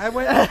here's the thing. I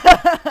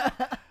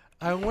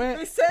went.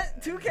 They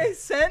sent 2K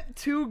sent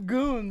 2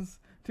 goons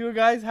to a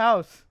guy's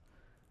house.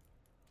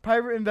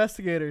 Private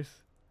investigators.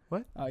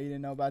 What? Oh, you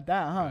didn't know about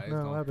that, huh? Alright, No, it's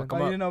gonna what happened? fuck Oh, 'em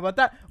you up. didn't know about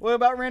that. What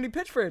about Randy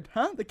Pitchford,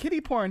 huh? The kitty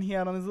porn he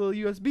had on his little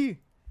USB.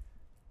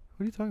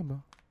 What are you talking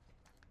about?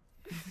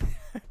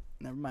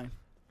 Never mind.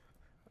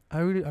 I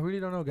really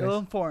don't know, guys. Ill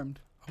informed.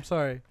 I'm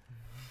sorry,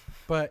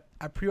 but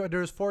there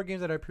was 4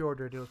 games that I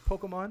pre-ordered. It was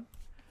Pokemon.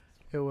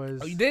 It was.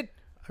 Oh, you did?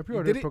 I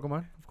pre-ordered did it?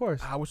 Pokemon, of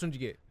course. Which one did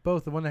you get?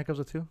 Both. The one that comes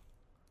with 2.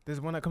 There's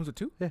one that comes with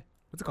 2? Yeah.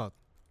 What's it called?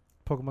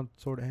 Pokemon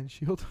Sword and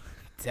Shield.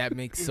 That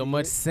makes so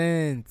much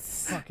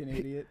sense. Fucking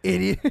idiot.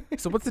 Idiot.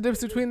 So what's the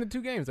difference between the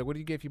 2 games? Like, what do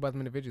you get if you bought them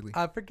individually?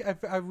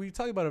 We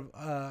talked about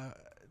it.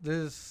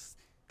 There's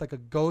like a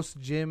ghost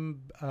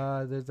gym.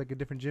 There's like a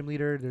different gym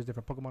leader. There's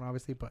different Pokemon,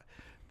 obviously, but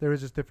there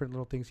is just different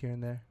little things here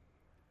and there.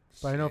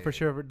 But I know for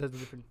sure there's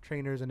different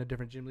trainers and a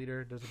different gym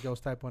leader. There's a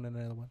ghost type one and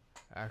another one.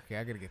 Okay,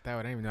 I gotta get that one.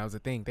 I didn't even know that was a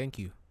thing. Thank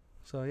you.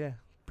 So yeah,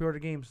 pre-order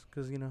games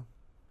because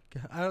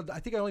I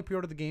think I only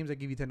pre-order the games that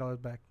give you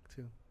 $10 back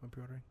too when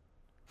pre-ordering.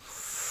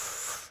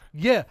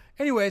 Yeah.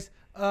 Anyways,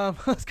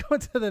 let's go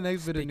to the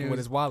next bit of Speaking with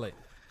his news. wallet.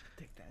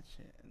 Take that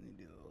shit and you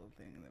do the little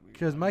thing that we.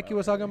 Because Mikey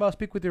was talking about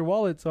speak with your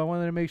wallet, so I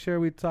wanted to make sure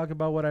we talk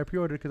about what I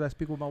pre-ordered because I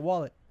speak with my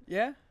wallet.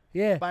 Yeah.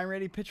 Yeah. Buying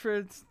Randy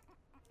Pitchford's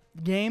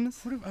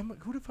games. Who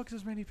the fuck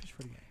is Randy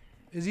Pitchford again?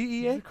 Is he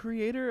He's EA? the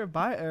creator of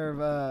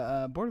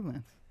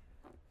Borderlands.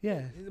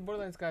 Yeah. He's a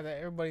Borderlands guy that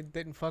everybody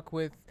didn't fuck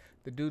with.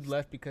 The dude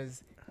left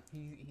because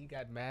he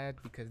got mad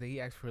because he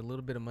asked for a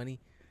little bit of money.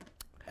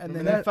 And Remember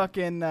then they that?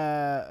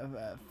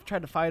 fucking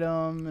tried to fight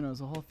him, and it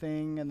was a whole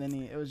thing. And then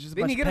it was just a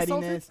Didn't bunch he of get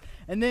assaulted? pettiness.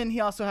 And then he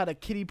also had a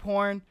kitty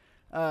porn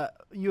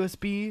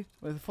USB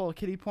with full of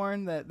kitty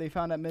porn that they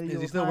found at medieval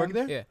Does he still work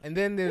times. there? Yeah, and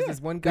then there's Yeah.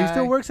 this one guy. He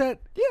still works at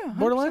Yeah, 100%.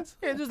 Borderlands?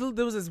 Yeah,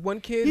 there was this one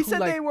kid. He who said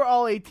like, they were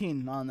all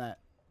 18 on that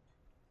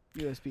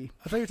USB.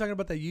 I thought you were talking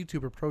about that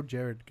YouTuber Pro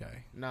Jared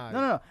guy. Nah.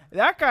 No.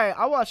 That guy,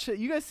 I watched it.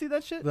 You guys see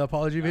that shit? The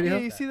apology video?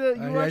 Yeah, you see that?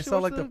 I saw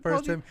like the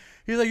first time.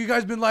 He's like, you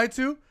guys been lied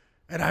to?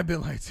 And I've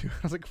been lied to. I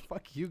was like,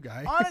 fuck you,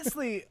 guy.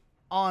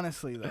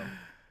 Honestly though,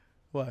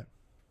 What?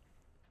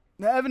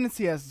 the evidence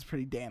he has is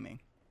pretty damning.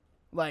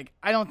 Like,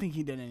 I don't think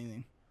he did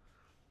anything.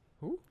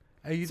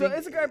 You So think-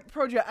 it's a guy,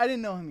 Project. I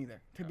didn't know him either,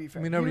 to be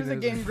fair. mean, He nobody was a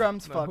does. Game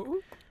Grumps No, fuck.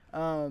 who?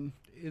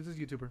 It's this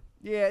YouTuber.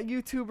 Yeah,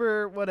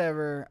 YouTuber,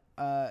 whatever,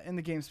 in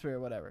the game spirit,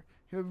 whatever.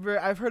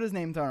 I've heard his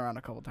name thrown around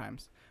a couple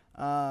times.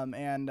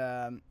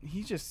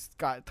 He just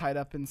got tied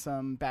up in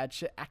some bad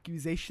shit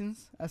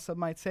accusations, as some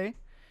might say.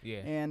 Yeah.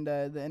 And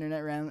the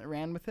internet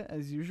ran with it,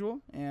 as usual.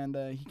 And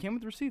he came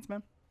with receipts,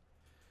 man.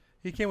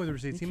 He came with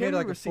receipts. He He came made with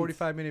like receipts.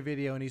 a 45-minute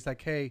video, and he's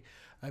like, hey,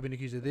 I've been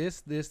accused of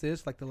this,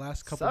 like the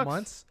last couple Sucks.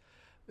 months.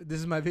 This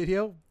is my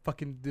video.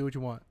 Fucking do what you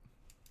want.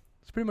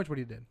 It's pretty much what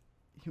he did.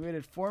 He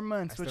waited 4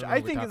 months, still which don't know I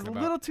what we're think is a talking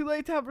about. little too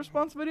late to have a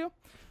response video.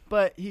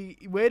 But he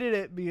waited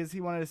it because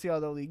he wanted to see all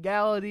the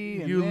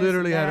legality. And You this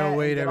literally and had to that and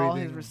wait get all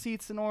his everything.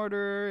 receipts in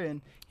order,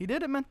 and he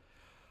did it, man.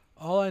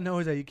 All I know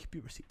is that you keep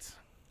your receipts.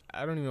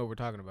 I don't even know what we're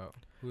talking about.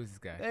 Who is this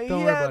guy? He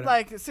Don't worry had about it.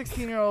 like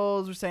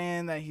 16-year-olds were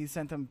saying that he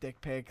sent them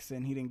dick pics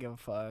and he didn't give a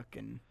fuck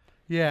and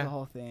the Yeah.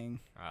 whole thing.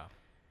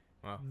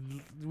 Oh.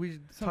 We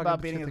Something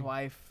about beating his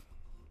wife.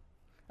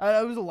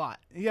 It was a lot.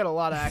 He had a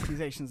lot of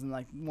accusations in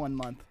like 1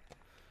 month.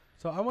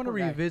 So I want to Poor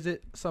guy.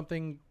 revisit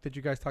something that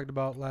you guys talked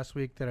about last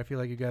week that I feel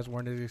like you guys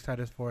weren't as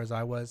excited for as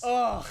I was.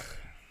 Oh,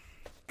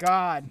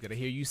 God. Gotta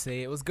hear you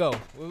say it. Let's go.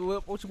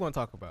 What you want to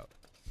talk about?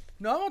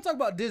 No, I want to talk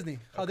about Disney.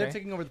 How they're Okay.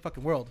 taking over the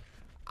fucking world.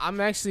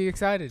 I'm actually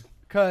excited.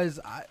 Because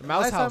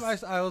Mouse last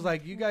House. time I was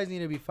like, you guys need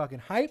to be fucking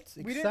hyped,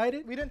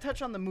 excited. We didn't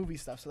touch on the movie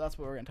stuff, so that's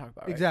what we're going to talk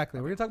about, right? Exactly.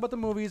 We're going to talk about the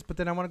movies, but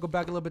then I want to go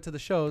back a little bit to the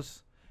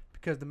shows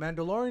because the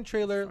Mandalorian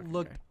trailer Fucking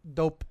looked guy.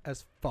 dope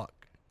as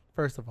fuck.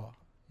 First of all,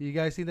 you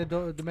guys see the I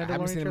haven't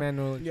Mandalorian seen the trailer?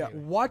 Mandalorian. Yeah.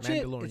 trailer. Watch it.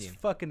 It's Mandalorian.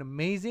 fucking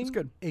amazing. It's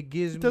good. It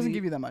gives It doesn't me,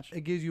 give you that much.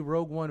 It gives you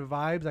Rogue One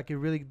vibes. Like it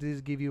really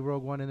does give you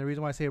Rogue One, and the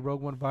reason why I say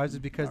Rogue One vibes is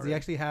because Not they really.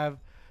 actually have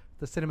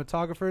the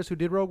cinematographers who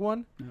did Rogue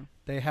One. No.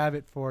 They have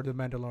it for the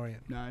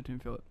Mandalorian. No, I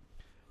didn't feel it.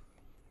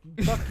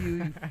 Fuck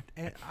you.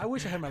 And I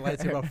wish I had my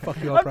lightsaber. I'll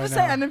fuck you I'm up right just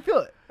saying, I now. didn't feel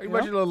it. Are you you know?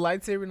 watching a little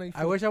lightsaber? And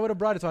I wish I would have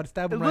brought it so I'd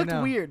stab It him right looked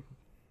now. weird.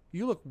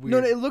 You look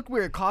weird. No, it looked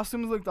weird.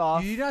 Costumes looked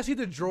off. You not see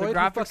the droid who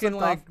graphics fucking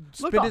looked like off.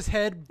 spin Looked his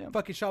head, Yeah.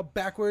 fucking shot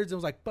backwards, and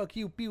was like, "Fuck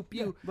you, pew pew."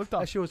 Yeah, looked That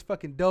off. shit was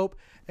fucking dope.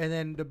 And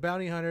then the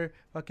bounty hunter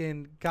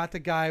fucking got the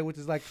guy, which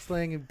is like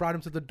slaying, and brought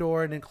him to the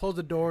door, and then closed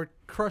the door,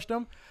 crushed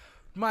him.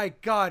 My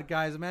God,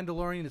 guys,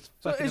 Mandalorian is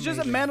So fucking it's just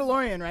a amazing.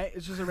 Mandalorian, right?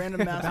 It's just a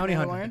random ass bounty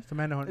hunter. Mandalorian. It's the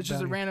Mandalorian. It's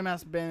just a random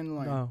ass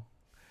Mandalorian. No,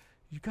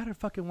 you gotta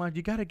fucking watch.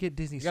 You gotta get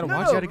Disney. You gotta Plus.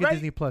 watch You it. gotta get right?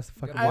 Disney Plus. To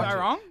fucking gotta Am watch I it.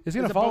 wrong? It's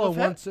gonna Is it follow Boba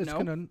Fett? once. It's No.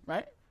 gonna.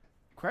 Right?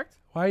 Correct?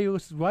 Why are you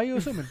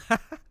assuming? Why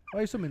are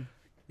you assuming?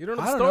 You don't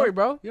know I the don't story, know.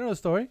 bro. You know the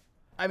story.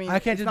 I mean, I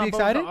can't it's just be not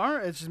Boba Fett excited? armor,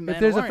 it's just If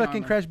there's a Mandalorian fucking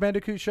armor. Crash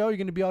Bandicoot show, you're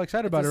gonna be all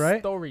excited about It's it, a right?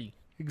 Story.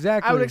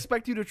 Exactly. I would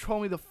expect you to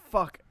troll the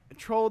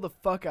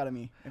fuck out of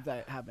me if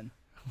that happened.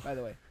 By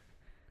the way.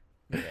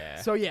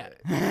 Yeah. So yeah.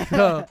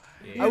 So,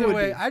 Yeah. either would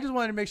way, be. I just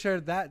wanted to make sure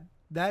that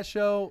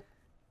show,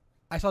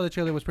 I saw the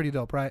trailer was pretty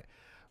dope, right?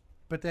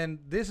 But then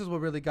this is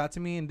what really got to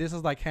me, and this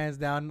is like hands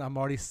down. I'm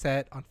already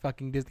set on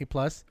fucking Disney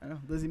Plus. I know.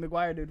 Lizzie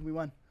McGuire, dude. We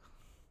won.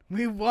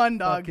 We won,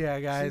 dog. Fuck yeah,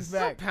 guys. She's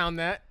back. Don't pound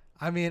that.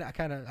 I mean, I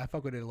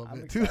fuck with it a little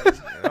I'm bit too.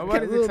 excited.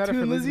 Nobody's little excited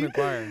for tune, Lizzie Lizzie.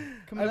 McGuire.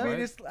 Coming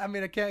up. I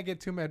mean, I can't get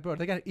too mad, bro.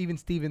 They got Even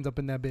Stevens up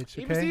in that bitch.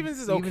 Okay? Even Stevens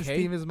is okay. Even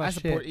Stevens is my I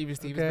support shit. Even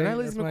Stevens, Okay, but not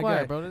that's Lizzie my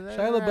guy. McGuire, bro.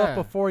 Shia LaBeouf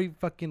before he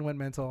fucking went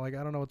mental. Like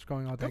I don't know what's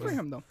going on with Good that for guy.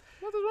 him, though.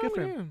 What's wrong Good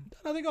for with him. him?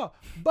 Nothing all.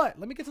 But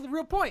let me get to the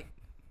real point.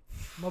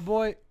 My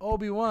boy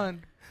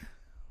Obi-Wan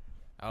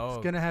Oh,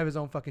 is gonna have his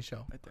own fucking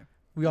show. Right there.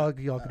 We all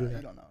can do You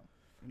that. don't know.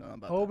 You don't know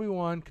about that.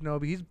 Obi-Wan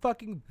Kenobi, he's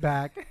fucking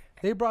back.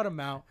 They brought him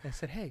out and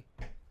said, "Hey,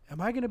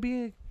 am I gonna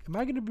be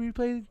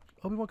playing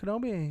Obi-Wan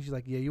Kenobi?" And she's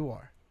like, "Yeah, you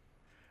are."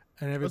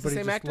 and the everybody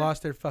same just actor?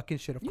 lost their fucking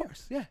shit. Of Yeah.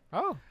 course, yeah.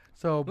 Oh,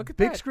 So Look at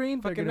big that.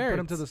 screen, they're Fucking gonna put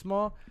them to nerds. the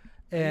small,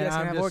 You and guys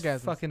can I'm have just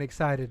orgasms. fucking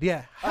excited.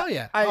 Yeah, hell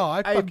yeah.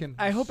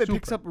 I hope it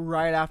picks super. up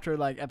right after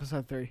like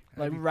episode 3, That'd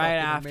like be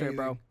right fucking after,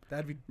 bro. amazing.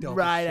 That'd be dope. as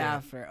Right shit.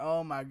 after.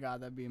 Oh my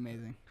god, that'd be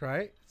amazing.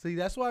 Right? See,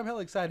 that's why I'm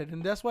hella excited,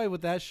 and that's why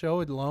with that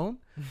show alone,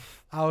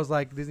 I was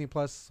like, Disney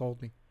Plus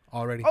sold me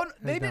already. Oh, Hands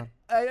they did. down.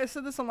 I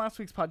said this on last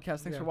week's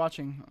podcast. Thanks Yeah. for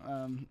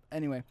watching.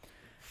 Anyway,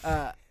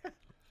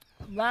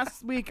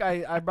 last week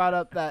I brought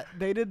up that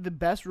they did the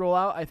best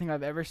rollout I think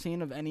I've ever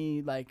seen of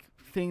any like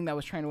thing that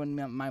was trying to win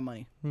my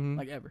money, Mhm.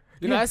 like ever.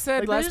 you know, I Like,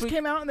 said they last just week.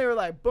 came out and they were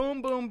like,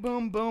 boom, boom,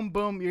 boom, boom,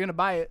 boom. You're gonna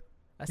buy it.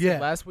 I said Yeah.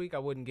 last week I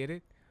wouldn't get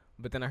it,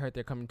 but then I heard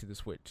they're coming to the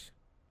Switch,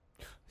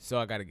 so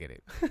I gotta get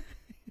it.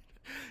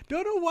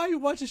 Don't know why you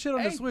watch this shit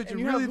on the Hey, Switch. It and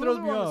you really have throws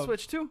Hulu me on the off.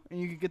 Switch too, and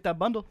you could get that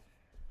bundle.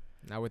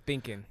 Now we're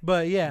thinking.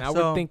 But yeah, Now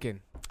so we're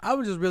thinking. I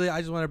just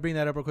want to bring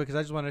that up real quick because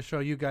I just want to show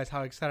you guys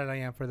how excited I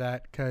am for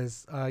that.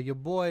 Because your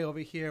boy over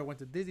here went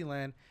to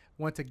Disneyland,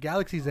 went to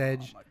Galaxy's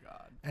Edge, Oh my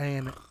god.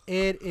 and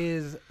it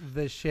is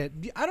the shit.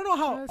 I don't know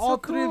how That's all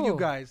so three of you cool.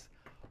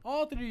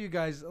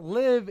 guys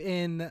live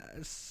in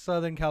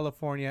Southern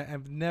California and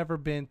have never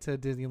been to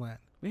Disneyland.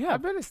 Yeah,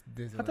 I've been to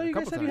Disneyland. I thought you a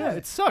guys couple said you times. had.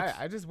 it sucks.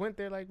 I just went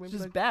there like It's maybe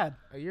just like bad.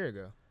 a year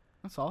ago.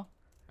 That's all.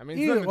 I mean,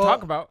 it's Either- nothing to well,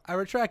 talk about. I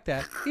retract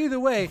that. Either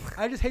way,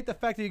 I just hate the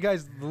fact that you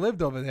guys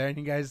lived over there and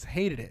you guys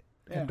hated it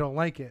Yeah. and don't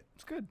like it.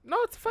 It's good.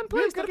 No, it's a fun We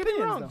have place. good Don't get me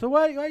opinions, wrong. though. So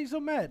why are you so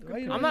mad? Why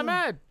you I'm not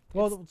mad.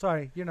 Well,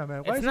 sorry, you're not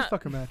mad. Why it's is this not-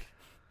 fucking mad?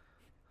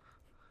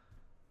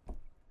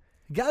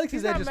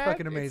 Galaxy's He's Edge not is mad.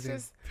 fucking It's amazing.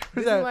 just-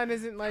 Who's that? Disneyland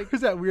isn't like.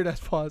 Who's that weird ass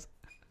pause?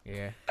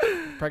 Yeah,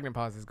 pregnant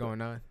pause is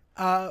going on.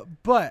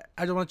 But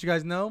I just want you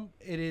guys to know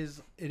it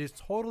is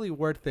totally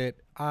worth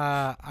it.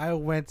 I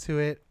went to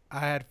it. I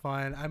had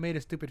fun. I made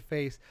a stupid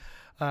face.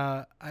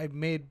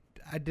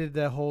 I did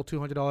the whole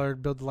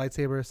 $200 build the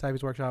lightsaber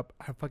Cyber's workshop.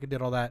 I fucking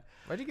did all that.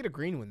 Why'd you get a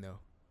green one though?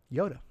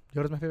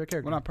 Yoda's my favorite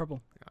character. We're not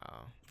purple. Oh,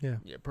 Yeah.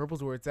 yeah.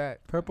 Purple's where it's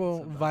at. Purple,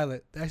 So dumb.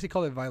 violet. They actually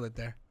call it violet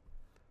there.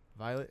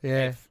 Violet.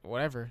 Yeah.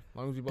 Whatever. As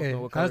long as we both Yeah.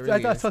 know what I color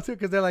it thought is. so too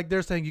because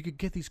they're saying you could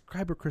get these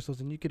kyber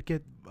crystals and you could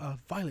get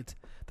violet,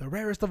 the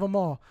rarest of them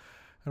all.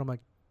 And I'm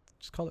like,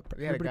 just call it.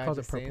 They had a Everybody guy calls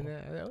it just saying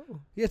purple. that.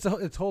 Oh, Yeah,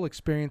 it's whole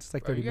experience. It's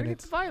like bro, 30 you gotta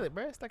minutes. get the violet,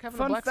 bro. It's like having a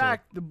Fun black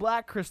fact: the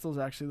black crystal is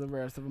actually the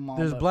rarest of them all.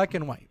 There's but- black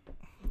and white,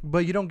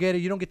 but you don't get it.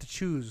 You don't get to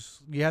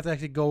choose. You have to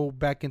actually go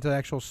back into the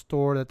actual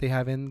store that they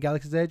have in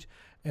Galaxy's Edge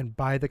and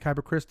buy the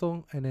kyber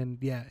crystal, and then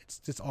it's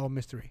just all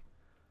mystery.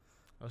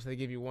 Sword. Oh, so they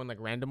give you one like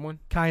random one.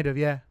 Kind of,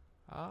 yeah.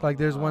 Like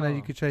there's one that you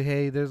Oh. could say,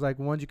 hey, there's like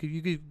ones you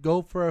could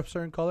go for a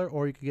certain color,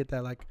 or you could get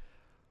that like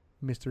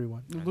mystery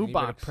one. The I mean, loot you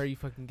better box. pray you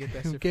fucking get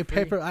that shit. Get for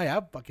free. paper.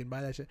 I fucking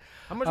buy that shit.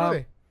 How much Um, were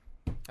they?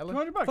 Ella? $200.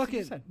 Like you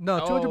Fucking said. no,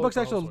 $200 Oh, bucks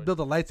oh, actual sorry. build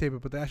a lightsaber,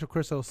 but the actual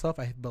crystal itself,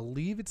 I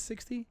believe it's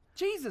 60.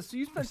 Jesus, so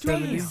you spent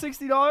 $70.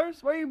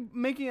 $260? Why are you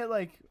making it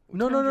like?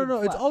 No. 200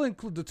 It's flat? all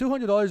included. The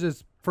 $200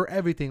 is for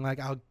everything, like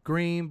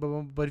green.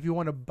 But if you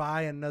want to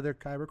buy another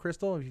kyber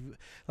crystal, if you,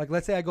 like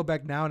let's say I go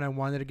back now and I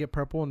wanted to get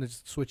purple and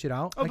just switch it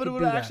out. Oh, I but could it would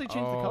do that. actually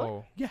change the color.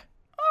 Oh.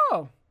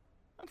 Oh,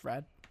 that's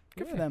rad.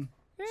 Good for Yeah. them.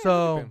 Yeah, look at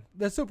So them.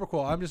 that's super cool.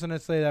 I'm just gonna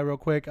say that real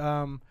quick.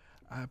 I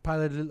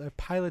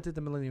piloted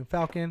the Millennium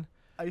Falcon.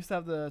 I used to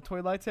have the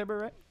toy lightsaber,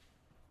 right?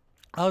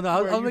 Oh no,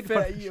 I'll where you make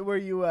fit- fun. you- where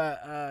you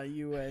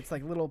it's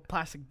like little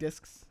plastic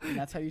discs, and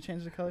that's how you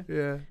change the color.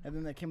 Yeah. And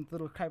then they came with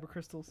little kyber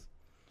crystals.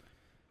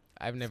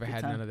 I've never good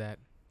had time. none of that.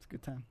 It's a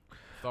good time.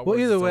 Star Well,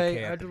 Wars either is way,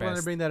 okay I at the just wanted to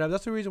best. bring that up.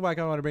 That's the reason why I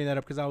kind of want to bring that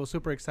up because I was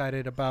super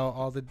excited about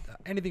all the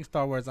anything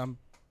Star Wars. I'm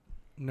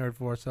nerd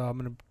for, so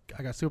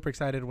I got super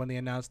excited when they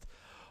announced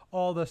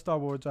all the Star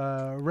Wars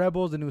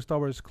Rebels, the new Star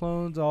Wars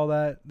clones, all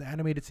that, the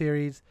animated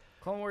series,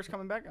 Clone Wars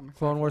coming back. I'm excited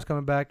Clone for Wars that.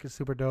 coming back is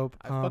super dope.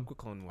 I fuck with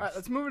Clone All Wars. right,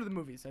 let's move to the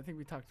movies. I think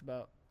we talked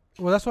about.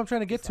 Well, that's what I'm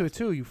trying to get to it Last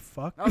too. You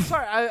fuck. I'm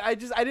sorry. I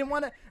didn't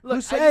want to look.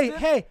 Who's- I hey,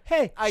 just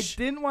hey. I shh.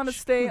 didn't want to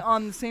stay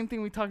on the same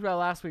thing we talked about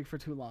last week for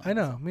too long. I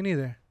know, me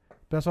neither.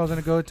 But that's why I was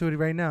gonna go into it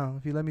right now.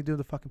 If you let me do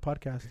the fucking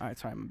podcast. All right,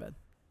 sorry, I'm in bed.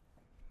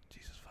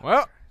 Jesus. Fuck.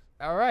 Well,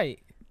 all right.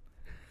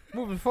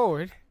 Moving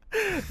forward.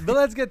 But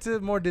let's get to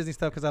more Disney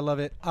stuff because I love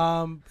it. It's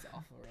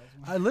awful.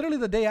 Literally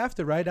the day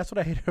after, right? That's what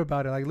I hated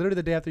about it. Like literally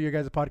the day after your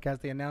guys' podcast,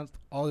 they announced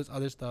all this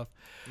other stuff,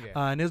 Yeah.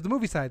 and it was the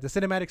movie side, the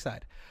cinematic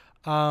side.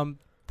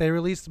 They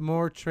released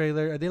more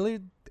trailer. It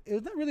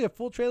was not really a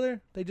full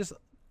trailer. They just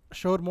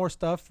showed more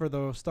stuff for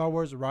the Star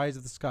Wars: Rise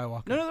of the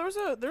Skywalker. No, there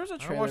was a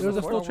trailer. watched There was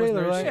a Star full Wars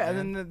trailer, version, right? Yeah,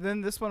 man. and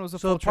then this one was a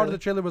So full part of trailer. the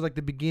trailer was like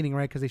the beginning,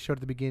 right? Because they showed at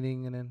the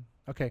beginning, and then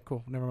okay,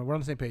 cool, never mind. We're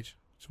on the same page.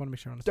 Just want to make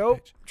sure we're on the same Dope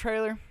page.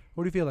 trailer.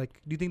 What do you feel like?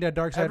 Do you think that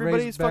dark side Ray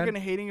Everybody's is bad? fucking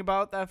hating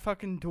about that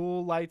fucking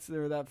dual lights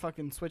or that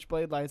fucking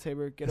switchblade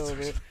lightsaber. Get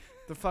over it.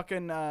 The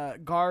fucking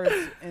guards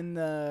in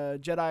the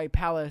Jedi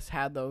Palace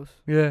had those.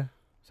 Yeah,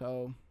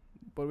 So,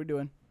 what are we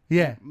doing?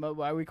 yeah.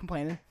 Why are we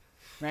complaining?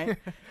 Right?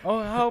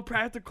 Oh, how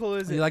practical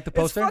is it? You like the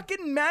poster? It's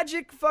fucking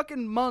magic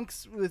fucking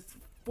monks with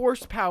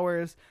force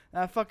powers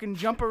that fucking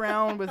jump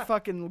around with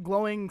fucking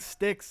glowing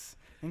sticks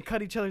and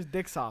cut each other's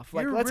dicks off.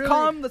 Like, You're let's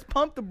really- let's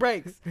pump the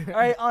brakes, all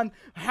right, on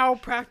how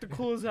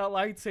practical is that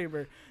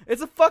lightsaber.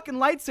 It's a fucking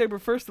lightsaber,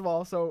 first of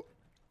all, so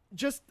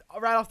just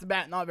right off the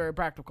bat, not very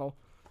practical,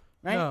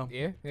 right? No.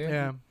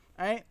 Yeah.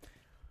 All right.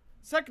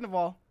 Second of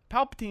all,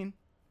 Palpatine,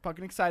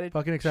 fucking excited.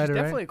 Fucking She's excited,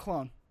 definitely right? a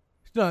clone.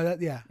 No,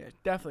 yeah. Yeah,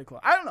 definitely a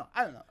clone. I don't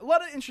know. A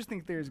lot of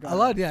interesting theories going A on.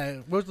 lot,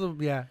 yeah. Most of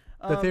the, yeah.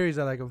 The theories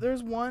I like them.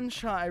 There's one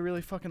shot I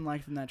really fucking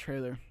liked in that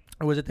trailer.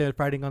 Or was it they were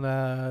fighting on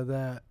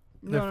the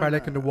No, fight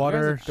like in the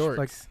water? You guys are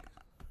Like, dorks.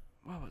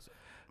 What was it?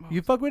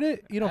 you fuck with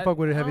it? You don't fuck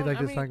with it heavy like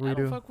this, like we I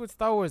don't do. fuck with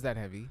Star Wars that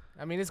heavy.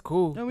 I mean, it's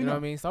cool. No, we you know know.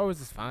 what I mean? Star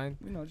Wars is fine.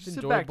 You know, just It's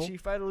sit back, enjoyable.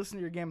 Chief. I had to listen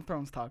to your Game of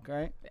Thrones talk, all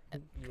right? Hey,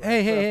 For a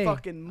hey.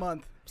 fucking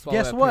month. Swallow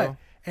Guess that what? pill.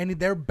 And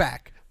they're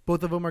back.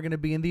 Both of them are gonna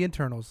be in the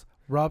internals.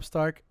 Rob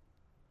Stark.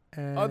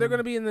 And Oh, they're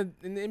gonna be in the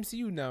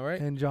MCU now, right?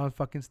 and Jon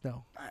fucking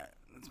Snow. All right,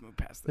 let's move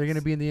past this. They're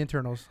gonna be in the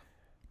internals.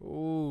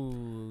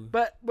 Ooh.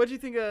 But what do you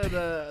think of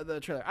the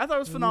trailer? I thought it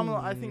was phenomenal.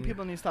 I think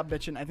people need to stop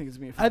bitching. I think it's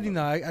gonna be. I think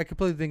no. I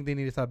completely think they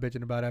need to stop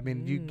bitching about it. I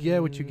mean, you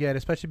get what you get,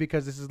 especially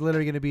because this is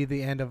literally gonna be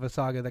the end of a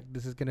saga. Like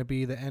this is gonna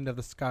be the end of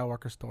the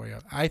Skywalker story.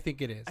 I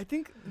think it is. I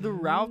think the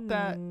route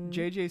that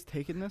JJ's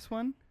taken this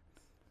one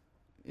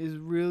is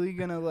really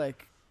gonna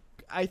like.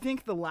 I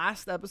think the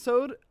last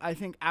episode. I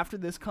think after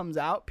this comes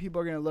out,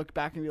 people are gonna look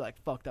back and be like,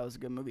 "Fuck, that was a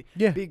good movie."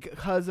 Yeah.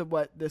 Because of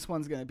what this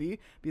one's gonna be.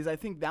 Because I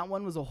think that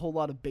one was a whole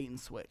lot of bait and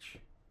switch.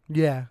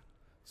 Yeah.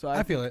 So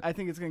I feel it. I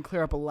think it's gonna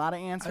clear up a lot of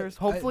answers.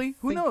 I Hopefully,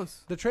 who think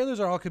knows? The trailers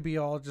could be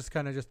all just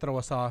kind of just throw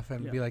us off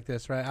and Yeah. be like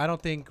this, right? I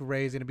don't think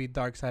Rey's gonna be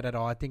dark side at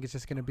all. I think it's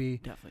just gonna be.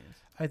 Definitely is.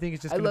 I think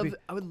it's just I gonna love. be.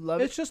 I would love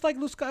It's it. just like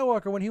Luke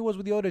Skywalker when he was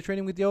with Yoda,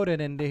 training with Yoda,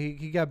 and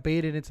he got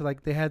baited into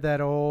like they had that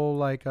whole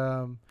like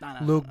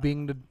Luke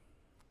being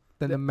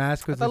the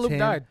mask I was thought his Luke hand.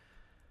 died.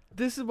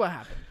 This is what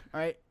happened. All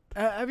right.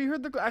 Have you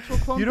heard the actual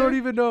clone? You don't theory?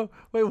 even know.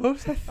 Wait, what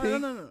was that Oh,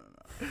 thing? no.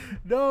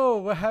 No,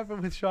 what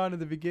happened with Sean in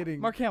the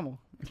beginning? Mark Hamill.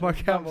 Mark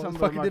Hamill. Something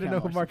Fucking about didn't know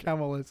Mark who Mark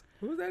Hamill Hamill is.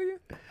 Who was that again?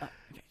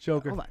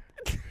 Joker. Hold on.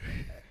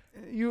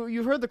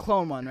 You've heard the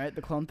clone one, right?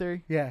 The clone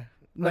theory. Yeah.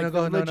 Like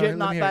no, no, legit, let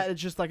not me hear that it.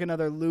 it's just like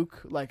another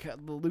Luke, like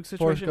the Luke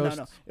Force situation. No,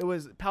 Ghost. it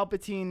was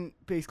Palpatine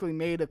basically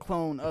made a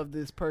clone of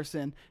this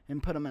person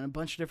and put him in a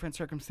bunch of different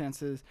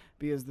circumstances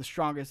because the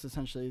strongest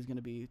essentially is going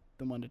to be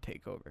the one to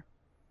take over.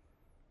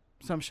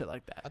 Some shit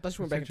like I that. thought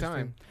you went That's back in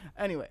time.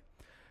 Anyway,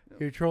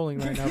 You're trolling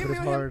right now, but it's Mute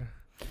him. hard.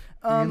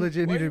 You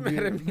legit Why need you to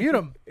mad at me? mute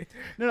him.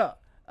 no.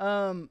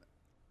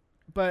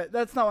 But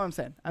that's not what I'm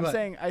saying. I'm What?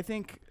 saying I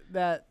think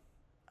that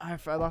I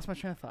lost my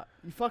train of thought.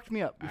 You fucked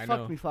me up. You I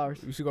fucked know. me,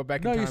 Flowers. We should go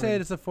back No, in time. you said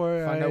and- it's a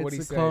for. find out what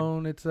It's he a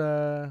clone. It's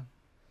a.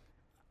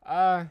 I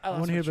I lost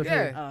want to my hear train. about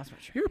Yeah. theory. I lost my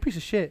train. You're a piece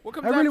of shit. What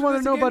comes I really after want to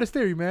this know again? about his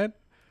theory, man.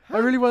 I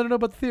really want to know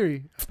about the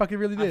theory. I fucking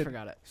really I did.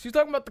 forgot it. She's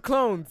talking about the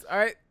clones. All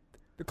right.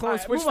 The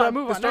clones Alright, switched move on, up.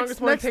 move The on. strongest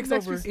Next- one next- takes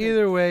next over. piece-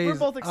 Either way, We're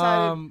both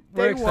excited.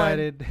 We're Day one.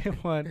 excited. Day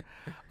one.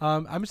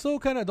 I'm still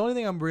kind of the only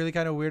thing I'm really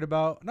kind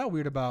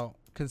of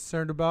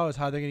concerned about is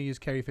how they're gonna use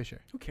Carrie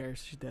Fisher. Who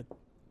cares? She's dead.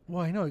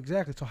 Well, I know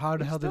exactly. So how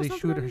the You hell do still they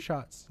something shoot on her me?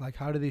 shots? Like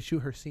how do they shoot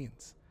her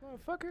scenes?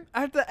 Motherfucker.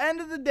 At the end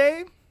of the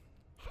day,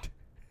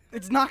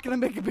 it's not gonna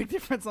make a big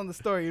difference on the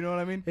story. You know what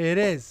I mean? It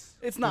is.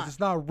 It's 'Cause not. It's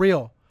not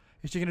real.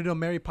 Is she gonna do a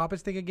Mary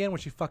Poppins thing again, where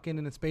she fucking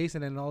in space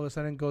and then all of a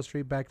sudden goes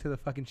straight back to the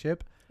fucking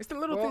ship? It's the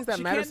little Well, things that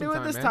she matter can't do it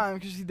sometimes, this man. time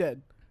because she's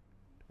dead.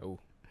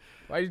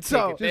 Why you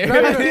So, take Just it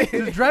drive there? it,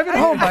 just drive it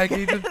home,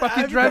 Mikey. Just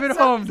fucking drive it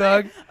home,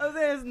 Doug. I'm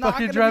saying it's not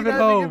Fucking gonna drive be it that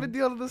big of home. a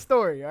deal to the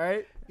story. All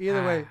right.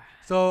 Either way.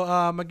 So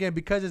again,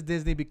 because it's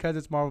Disney, because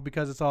it's Marvel,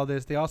 because it's all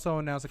this, they also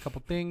announced a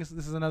couple things.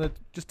 This is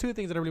just two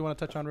things that I really want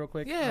to touch on real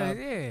quick.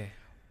 Yeah.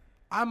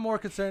 I'm more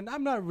concerned.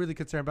 I'm not really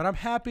concerned, but I'm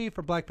happy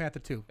for Black Panther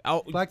 2.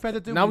 Oh, Black Panther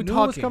 2. now we we knew it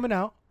was talking. coming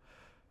out.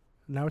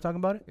 Now we're talking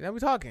about it. Now we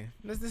talking.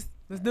 Let's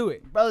do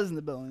it. Brothers in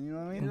the building. You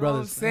know what I mean? know what I'm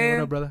Brothers, saying?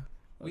 What up, brother?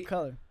 What We-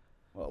 color?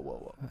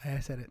 Whoa. I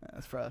said it.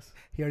 That's for us.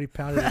 He already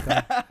pounded it.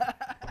 Down.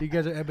 You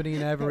guys are Ebony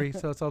and Ivory,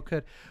 so it's all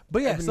good.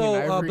 But yeah, Ebony so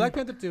and Ivory. Black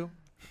Panther 2,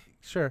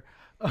 sure.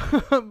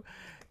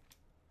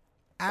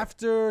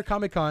 After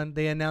Comic-Con,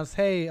 they announced,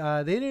 hey,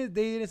 they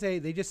didn't say,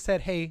 they just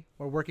said, hey,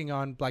 we're working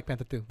on Black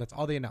Panther 2. That's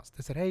all they announced.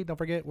 They said, hey, don't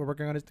forget, we're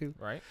working on this too.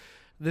 Right.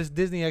 This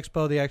Disney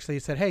Expo, they actually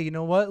said, hey, you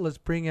know what? Let's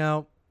bring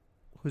out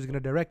who's going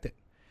to direct it.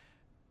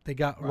 They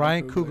got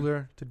Ryan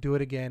Coogler to do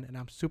it again, and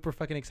I'm super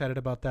fucking excited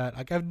about that.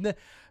 Like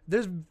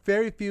there's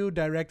very few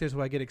directors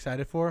who I get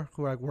excited for,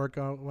 who I work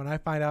on. When I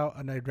find out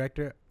a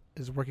director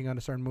is working on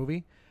a certain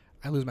movie,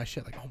 I lose my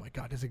shit. Like, oh my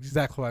god, this is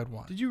exactly what I'd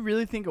want. Did you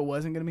really think it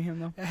wasn't gonna be him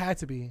though? It had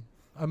to be.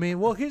 I mean,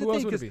 well, here's Who the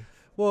else thing. would it 'Cause- be?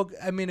 well,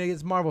 I mean,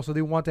 it's Marvel, so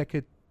they want that.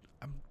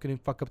 I'm gonna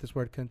fuck up this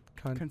word.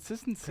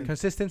 Consistency.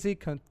 Consistency,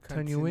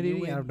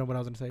 continuity. I don't know what I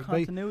was gonna say. But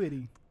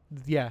Continuity.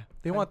 yeah,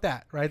 they want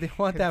that, right? They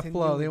want that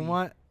flow. They Continuity.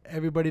 want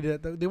everybody to.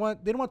 They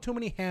don't want too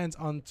many hands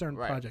on certain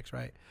Right. projects,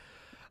 right?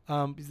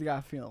 Because they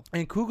got feel.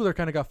 And Coogler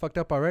kind of got fucked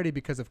up already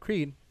because of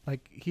Creed.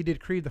 Like he did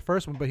Creed the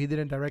first one, but he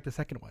didn't direct the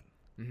second one.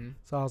 Mm-hmm.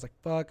 So I was like,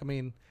 fuck. I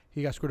mean,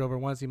 he got screwed over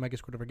once. He might get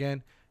screwed over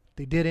again.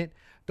 They didn't.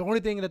 The only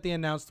thing that they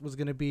announced was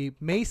gonna be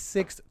May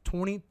 6th,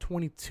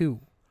 2022.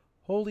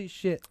 Holy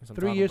shit! That's what I'm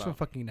 3 talking years about.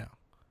 from fucking now.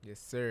 Yes,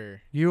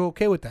 sir. You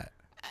okay with that?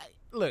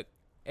 Look,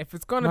 if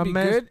it's gonna My be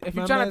man's- good, if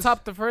my you're trying to man's-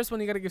 top the first one,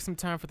 you gotta give some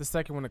time for the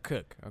second one to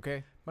cook.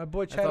 Okay. My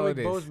boy That's all Chadwick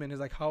it is. Boseman is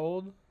like how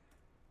old?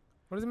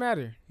 What does it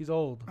matter? He's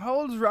old. How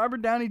old is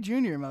Robert Downey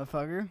Jr.,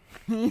 motherfucker?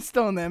 He's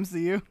still in the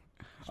MCU.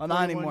 Oh, not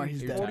 41, anymore.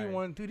 He's dead.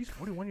 41. Dude, he's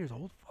 41 years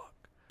old. Fuck.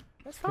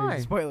 That's crazy.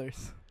 fine.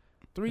 Spoilers.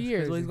 3 That's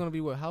years. crazy. He's gonna be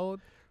what? How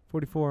old?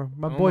 44.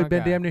 My Oh boy my Ben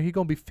God. damn near, he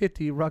gonna be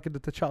 50 rocking the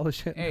T'Challa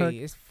shit. Hey,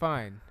 it's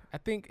fine. I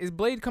think is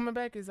Blade coming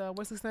back? Is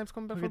Wesley Snipes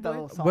coming back Look for at that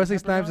Blade? little salt Wesley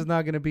and pepper Snipes on. is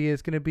not gonna be.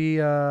 It's gonna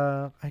be.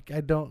 I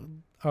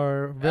don't.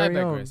 Our I very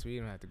own. digress. We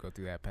don't have to go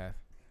through that path.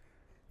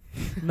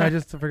 No, I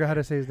just forgot how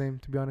to say his name,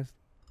 to be honest.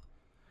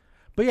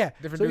 But yeah,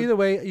 Different so dude. either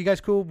way, you guys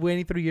cool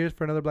waiting 3 years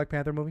for another Black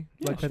Panther movie?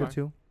 Yeah, Black Panther fine.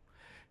 2?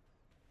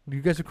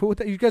 You guys are cool with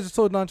that? You guys are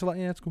so nonchalant.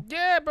 Yeah, that's cool.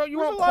 Yeah, bro. You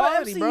There's want a lot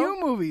quality, of MCU bro.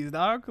 movies,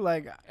 dog.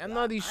 Like, And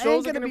all these I ain't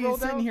shows are gonna gonna be roll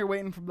sitting out. here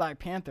waiting for Black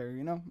Panther.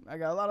 You know, I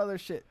got a lot of other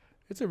shit.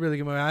 It's a really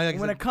good movie. I like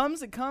When it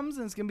comes, it comes,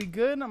 and it's gonna be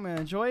good. I'm gonna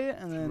enjoy it,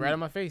 and then Right on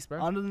my face,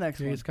 bro. on to the next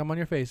you one. just come on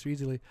your face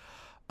easily.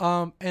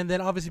 And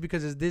then obviously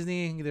because it's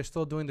Disney, they're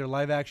still doing their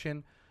live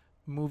action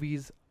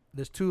movies.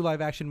 There's 2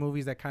 live action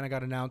movies that kind of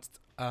got announced.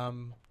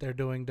 They're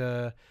doing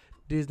the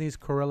Disney's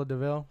Cruella de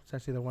Vil. It's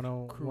actually the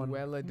 101.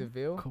 Cruella de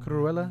Vil.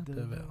 Cruella de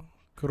Vil.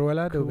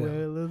 Cruella de Vil.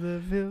 Cruella de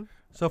Vil.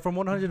 So from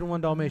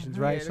 101 Dalmatians,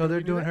 right? Yeah, So they're they're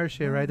doing doing her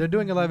shit, right? They're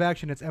doing a live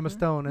action. It's Emma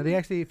Stone, and they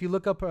actually, if you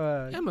look up,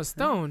 Emma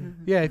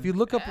Stone. yeah, if you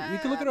look up, you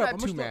can look it up. I'm not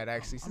too Emma Stone- mad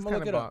actually. She's I'm gonna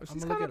kind look of it up. bomb. I'm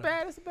She's gonna kind look of it up.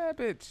 bad. That's a bad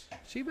bitch.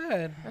 She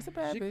bad. That's a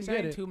bad She bitch. can I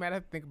get ain't it. too mad. I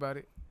have to think about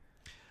it.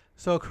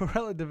 So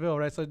Cruella de Vil,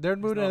 right? So they're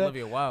It's moving not that.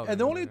 Olivia Wilde. And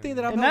the only thing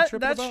that I'm And not that,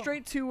 tripping that's about,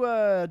 straight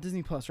to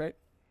Disney Plus, right?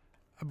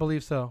 I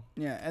believe so.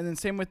 Yeah, and then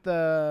same with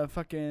the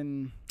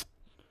fucking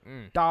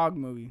Mm. dog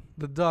movie.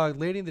 The dog,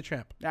 Lady and the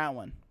Tramp. That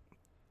one,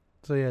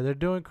 So yeah, they're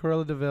doing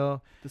Cruella de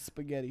Vil. the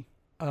spaghetti.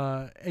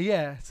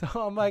 Yeah. So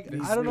I'm like, The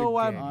I don't know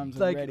why I'm Arms are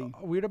like ready.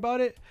 weird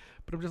about it,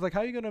 but I'm just like,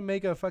 how are you gonna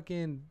make a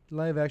fucking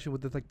live action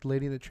with this like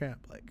Lady and the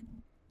Tramp? Like,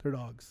 they're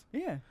dogs.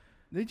 Yeah,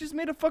 they just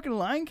made a fucking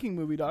Lion King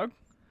movie, dog.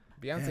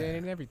 Beyonce Yeah.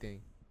 and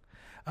everything.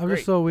 I'm Great.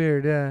 just so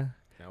weird. Yeah.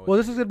 Now, Well,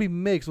 this is gonna be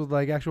mixed with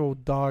like actual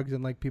dogs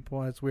and like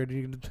people. And it's weird.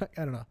 You can,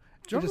 I don't know.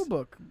 It Jungle just-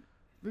 Book.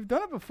 We've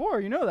done it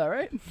before, you know that,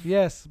 right?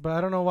 Yes, but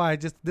I don't know why.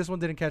 Just this one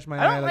didn't catch my I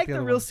eye. don't like the the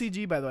other real ones.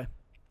 CG, by the way.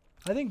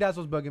 I think that's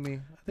what's bugging me.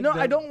 No, I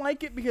that- don't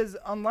like it because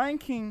on Lion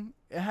King,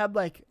 it had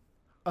like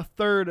a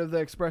third of the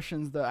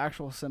expressions the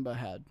actual Simba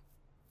had,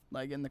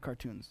 like in the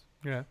cartoons.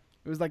 Yeah.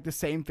 It was like the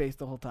same face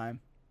the whole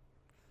time.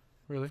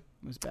 Really?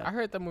 It was bad. I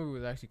heard that movie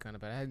was actually kind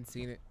of bad. I hadn't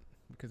seen it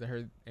because I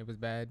heard it was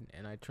bad,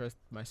 and I trust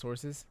my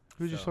sources.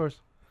 Who's your So-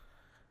 source?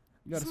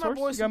 You got a Some of source?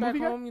 my boys You got a from back movie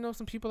guy? home, you know,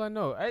 some people I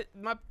know.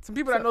 Some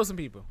people So, that know some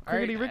people. All right,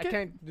 Crickety I Ricket?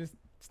 can't just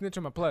snitch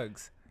on my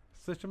plugs.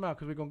 Switch them out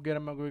because we're gonna get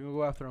them. We're gonna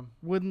go after them.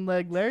 Wooden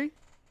Leg Larry?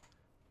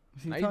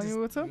 Is he Now telling you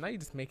what's up? Now you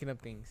just making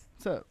up things.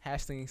 What's up?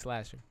 Hashtag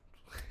slasher.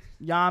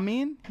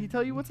 Yamin? He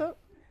tell you what's up?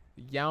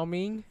 Yao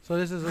Ming. So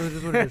this is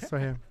what it is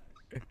right here.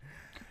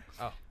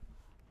 Oh.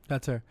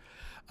 That's her.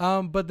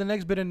 But the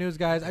next bit of news,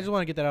 guys, I just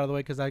want to get that out of the way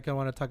because I kind of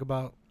want to talk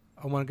about.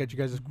 I want to get you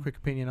guys' quick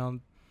opinion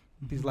on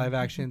these live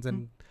actions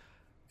and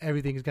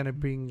everything is gonna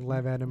be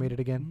live animated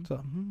again.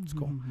 So it's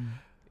cool.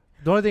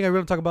 The only thing I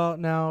really talk about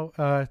now,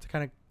 to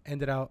kind of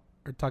end it out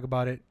or talk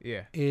about it,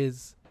 Yeah.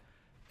 is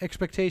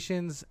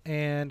expectations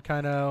and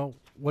kind of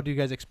what do you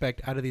guys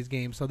expect out of these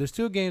games. So there's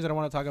 2 games that I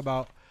want to talk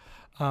about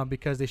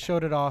because they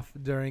showed it off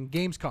during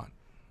Gamescom.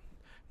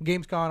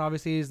 Gamescom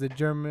obviously is the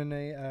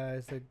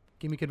it's the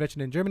gaming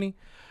convention in Germany.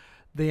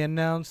 They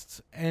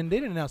announced, and they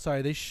didn't announce,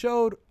 sorry, they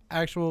showed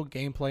actual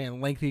gameplay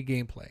and lengthy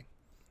gameplay.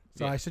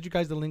 So Yeah. I sent you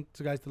guys the link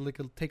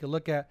to take a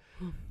look at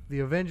the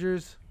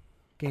Avengers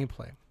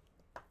gameplay.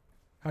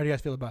 How do you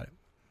guys feel about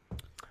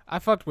it? I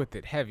fucked with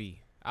it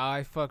heavy.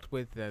 I fucked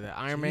with the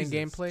Iron Man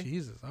gameplay.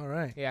 Jesus, all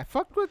right. Yeah, I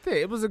fucked with it.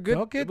 It was a good.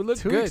 Don't get it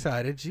looked too good.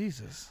 excited,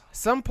 Jesus.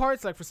 Some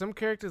parts, like for some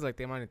characters, like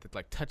they might have to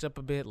like touch up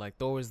a bit. Like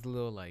Thor was a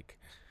little like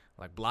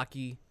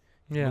blocky.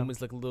 Yeah.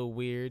 Movements look a little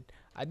weird.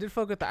 I did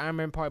fuck with the Iron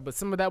Man part, but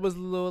some of that was a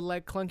little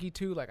like clunky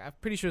too. Like I'm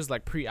pretty sure it's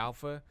like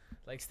pre-alpha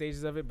like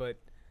stages of it, but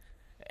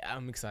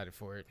I'm excited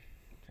for it.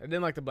 I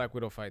didn't like the Black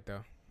Widow fight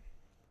though.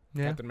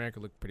 Yeah. Captain America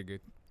looked pretty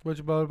good. What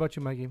about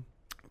you, Mikey?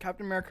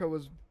 Captain America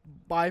was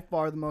by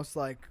far the most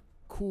like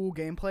cool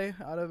gameplay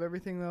out of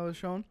everything that was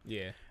shown.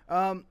 Yeah.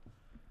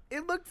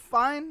 It looked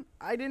fine.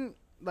 I didn't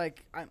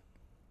like.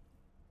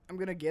 I'm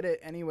gonna get it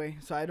anyway,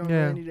 so I don't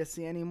Yeah. really need to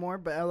see any more.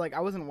 But I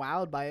wasn't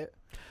wowed by it.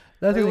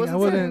 That's Like, the it thing. I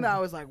wasn't something wasn't. that I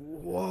was like,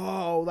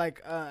 whoa.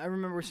 Like I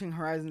remember seeing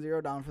Horizon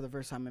Zero Dawn for the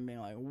first time and being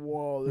like,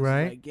 whoa, this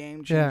Right? is like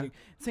game changing.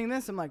 Seeing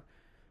this, I'm like,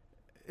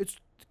 it's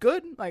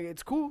good. Like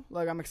it's cool.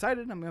 Like I'm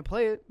excited. I'm gonna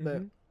play it,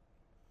 but. Mhm.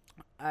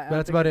 I don't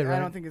That's think- about it, I right?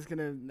 don't think it's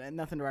gonna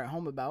nothing to write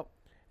home about.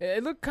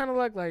 It looked kind of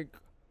like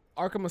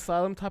Arkham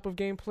Asylum type of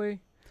gameplay.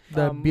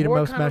 The beat 'em more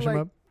up, kinda smash 'em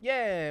like- up.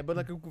 Yeah, but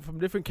like from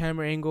different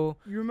camera angle.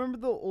 You remember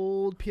the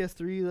old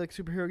PS3 like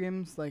superhero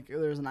games? Like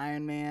there was an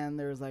Iron Man,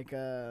 there was like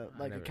a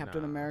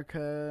Captain nah. America,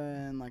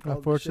 and like all the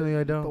Unfortunately, shit,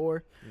 I don't.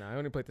 Thor. No, I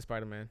only played the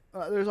Spider-Man.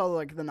 There's all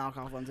like the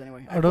knockoff ones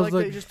anyway. I Are feel those,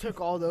 like they like- just took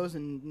all those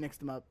and mixed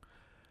them up.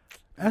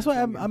 That's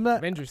why I'm not.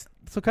 Avengers.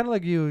 So kind of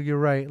like you. You're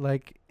right.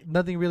 Like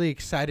nothing really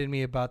excited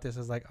me about this. I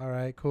was like, all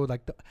right, cool.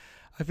 Like,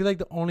 I feel like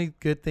the only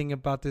good thing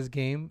about this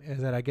game is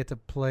that I get to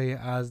play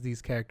as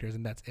these characters,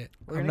 and that's it.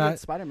 We're gonna get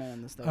Spider-Man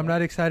in this though. I'm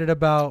not excited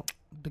about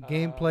the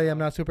gameplay. I'm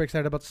not super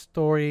excited about the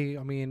story.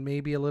 I mean,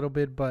 maybe a little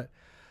bit, but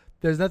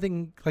there's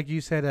nothing like you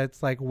said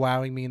that's like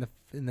wowing me in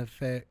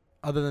the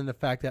other than the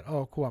fact that,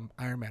 oh, cool, I'm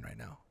Iron Man right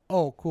now.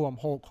 Oh, cool, I'm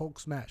Hulk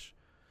smash.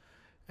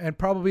 And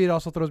probably it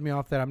also throws me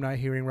off that I'm not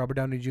hearing Robert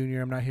Downey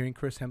Jr. I'm not hearing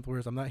Chris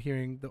Hemsworth. I'm not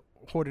hearing the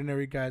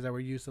ordinary guys that we're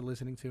used to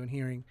listening to and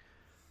hearing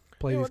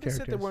play these They said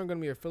characters. they weren't going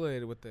to be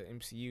affiliated with the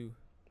MCU.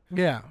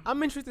 Yeah.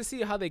 I'm interested to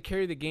see how they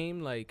carry the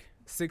game like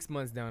 6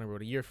 months down the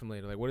road, a year from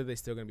later. Like, what are they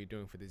still going to be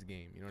doing for this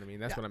game? You know what I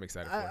mean? That's what I'm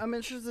excited for. I'm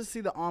interested to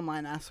see the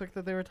online aspect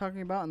that they were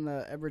talking about and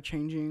the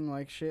ever-changing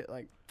like shit.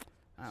 Like,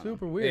 I don't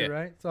Super know. weird, Yeah.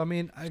 right? So, I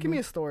mean, Just give me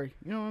a story.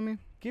 You know what I mean?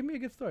 give me a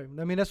good story.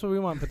 I mean, that's what we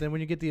want. But then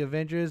when you get the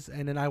Avengers,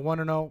 and then I want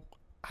to know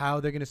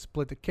how they're going to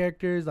split the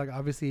characters. Like,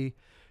 obviously,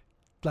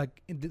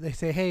 like they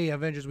say, hey,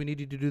 Avengers, we need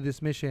you to do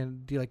this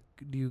mission. Do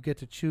you get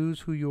to choose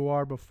who you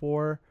are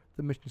before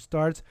the mission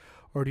starts?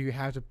 Or do you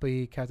have to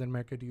be Captain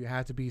America? Do you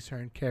have to be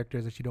certain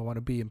characters that you don't want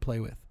to be and play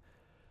with?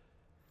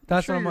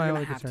 That's I'm sure what my you're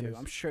only gonna have concern to. is.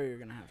 I'm sure you're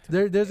gonna have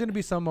to. There's going to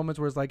be some moments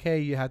where it's like, hey,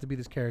 you have to be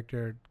this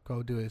character.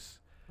 Go do this.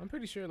 I'm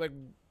pretty sure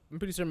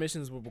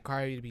missions will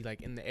require you to be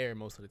like in the air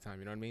most of the time.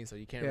 You know what I mean? So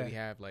you can't Yeah. really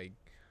have like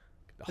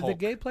the The Hulk.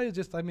 gameplay is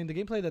just, I mean, the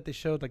gameplay that they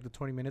showed, like the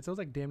 20 minutes, it was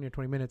like damn near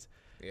 20 minutes.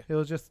 Yeah. It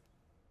was just,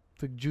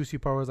 the juicy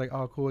part was like,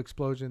 oh, cool,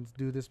 explosions,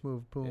 do this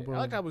move, boom, Yeah, boom. I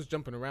like how I was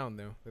jumping around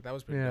though. That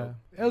was pretty Yeah. dope.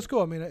 It was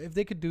cool. I mean, if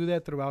they could do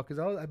that throughout, because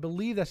I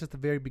believe that's just the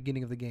very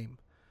beginning of the game.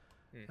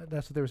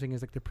 That's what they were saying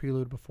is like the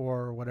prelude before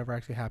or whatever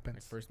actually Like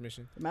happens. first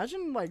mission.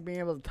 Imagine like being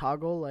able to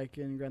toggle like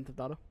in Grand Theft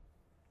Auto.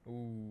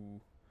 Ooh.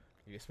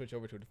 You switch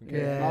over to a different Yeah.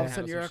 character. And all of a handle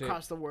sudden you're some shit.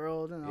 across the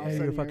world, and all Yeah, of a you're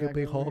sudden a fucking like,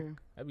 big over Hulk. here.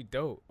 That'd be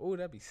dope. Oh,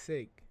 that'd be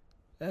sick.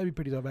 That'd be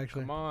pretty dope,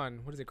 actually. Come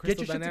on. What is it? Get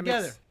Crystal your shit Dynamics?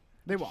 together.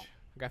 They won't.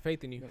 I got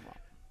faith in you. They won't.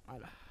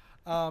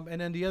 I don't.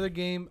 And then the other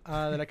game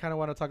that I kind of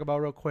want to talk about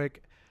real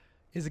quick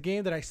is a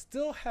game that I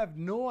still have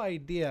no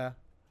idea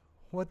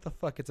what the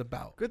fuck it's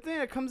about. Good thing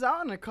it comes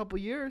out in a couple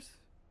years.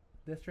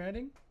 Death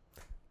Stranding?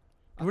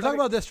 I We're thought talking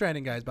about Death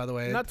Stranding, guys, by the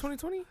way. Not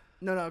 2020?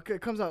 No,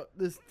 it comes out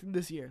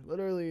this year.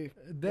 Literally.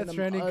 Death in a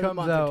Stranding month comes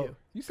or out. two.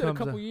 You said a Comes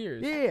couple out.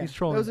 years. Yeah, He's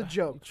trolling. that was a You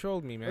joke.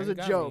 trolled me, man. That was You a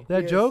got joke. me.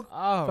 That Yes. joke?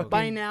 Oh. Fucking-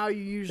 By now,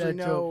 you usually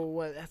that know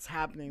what's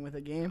happening with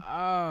a game.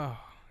 Oh.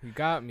 You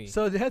got me.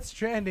 So Death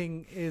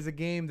Stranding is a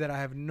game that I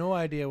have no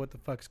idea what the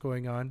fuck's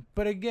going on.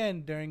 But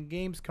again, during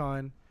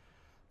Gamescom,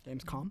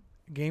 Gamescom.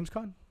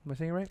 Am I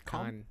saying it right?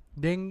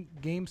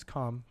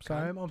 Gamescom.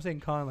 Sorry, I'm saying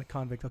con like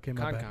convict. Okay,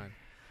 my bad. Con.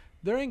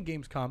 During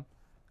Gamescom,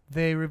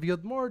 they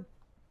revealed more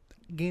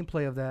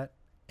gameplay of that,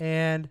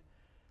 and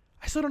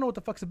I still don't know what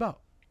the fuck's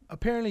about.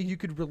 Apparently, you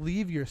could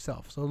relieve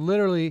yourself. So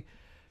literally,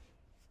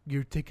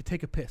 you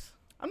take a piss.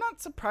 I'm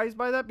not surprised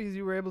by that because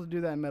you were able to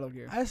do that in Metal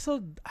Gear. I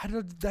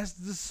don't. That's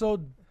just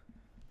so.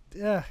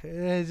 Yeah,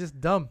 it's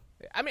just dumb.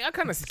 I mean, I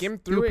kind of It's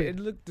skimmed through it. stupid.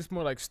 It looked just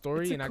more like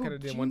story, It's a and I kind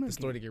of didn't want the Kojima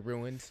story to get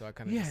ruined, so I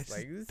kind of Yeah, just it's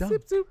like just dumb.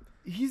 zip, zip.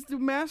 He's the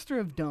master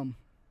of dumb.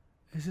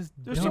 It's just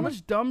There's dumb. so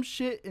much dumb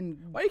shit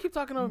in Why you keep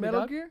talking over me,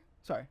 Metal dog? Gear.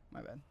 Sorry,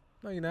 my bad.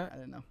 No, you're not. I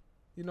didn't know.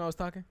 You know I was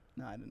talking.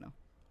 No, I didn't know.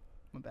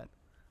 My bad.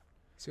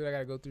 See what I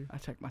gotta go through. I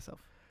checked myself.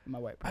 My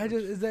white. I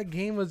privilege. just that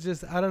game was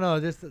just I don't know.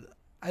 Just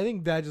I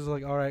think that just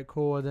like all right,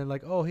 cool, and then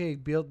like oh hey,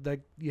 build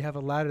like you have a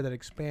ladder that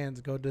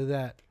expands. Go do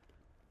that.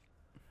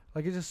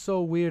 Like it's just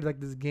so weird. Like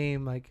this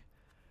game, like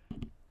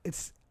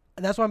it's.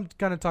 That's why I'm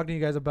kind of talking to you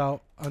guys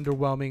about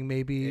underwhelming.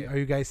 Maybe Yeah. are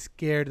you guys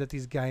scared that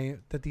these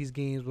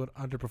games would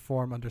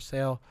underperform under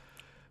sale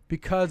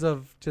because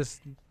of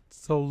just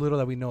so little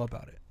that we know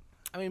about it?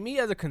 I mean, me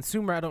as a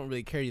consumer, I don't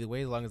really care either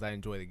way as long as I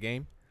enjoy the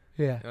game.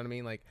 Yeah. You know what I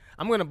mean? Like,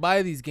 I'm gonna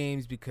buy these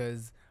games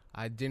because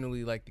I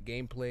generally like the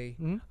gameplay.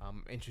 Hmm?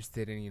 I'm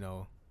interested in,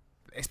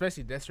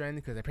 especially Death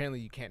Stranding, because apparently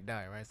you can't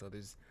die, right? So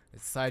there's a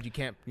side you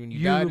can't when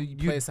you die, you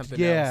play something else.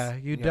 Yeah,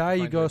 you have to die, you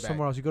find go your way back.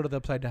 somewhere else. You go to the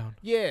upside down.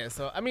 Yeah,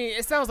 so I mean,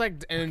 it sounds like an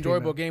Okay,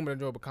 enjoyable man. game, but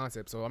enjoyable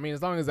concept. So I mean,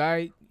 as long as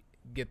I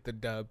get the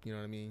dub, you know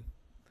what I mean.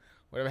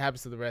 Whatever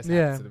happens to the rest,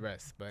 Yeah. happens to the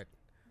rest. But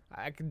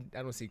I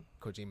don't see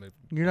Kojima.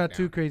 You're not down.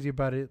 too crazy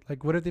about it.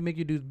 Like, what if they make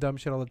you do dumb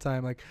shit all the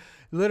time? Like,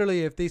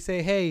 literally, if they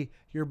say, "Hey,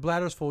 your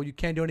bladder's full, you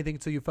can't do anything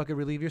until you fucking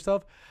relieve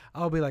yourself,"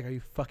 I'll be like, "Are you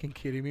fucking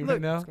kidding me right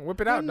Look, now?" Just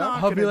whip it They're out, not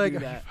dog. I'll be gonna like, do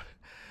that.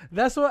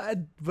 That's what.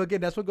 But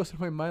again, that's what goes through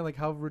my mind. Like,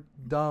 how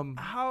dumb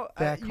How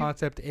that you-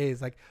 concept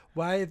is. Like,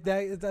 why if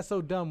that's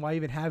so dumb? Why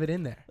even have it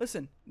in there?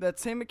 Listen, that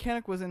same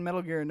mechanic was in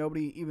Metal Gear, and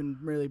nobody even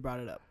really brought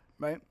it up,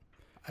 right?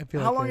 I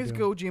feel. How like long they has do.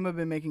 Kojima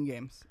been making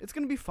games? It's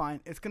gonna be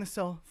fine. It's gonna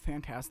sell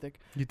fantastic.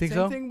 You think Same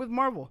so? thing with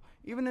Marvel.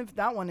 Even if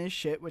that one is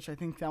shit, which I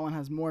think that one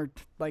has more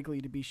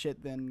likely to be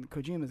shit than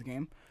Kojima's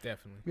game.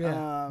 Definitely.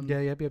 Yeah. Um, Yeah.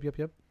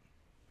 Yep.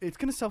 It's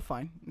gonna sell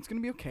fine. It's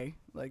gonna be okay.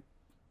 Like,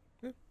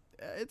 Yeah.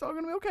 it's all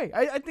gonna be okay.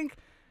 I think,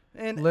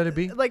 and Let it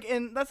be. Like,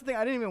 and that's the thing.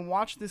 I didn't even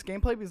watch this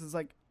gameplay because it's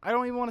like I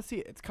don't even want to see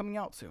it. It's coming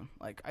out soon.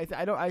 Like, I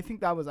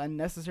think that was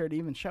unnecessary to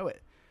even show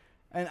it.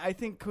 And I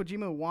think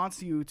Kojima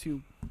wants you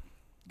to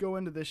go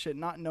into this shit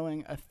not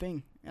knowing a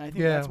thing. And I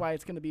think Yeah. that's why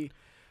it's gonna be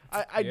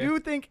I Yeah. do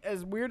think,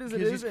 as weird as it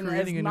Because is, he's and as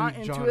creating a new not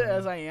into genre. it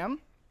as I am,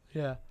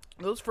 Yeah.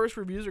 those first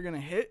reviews are gonna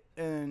hit,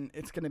 and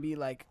it's gonna be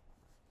like,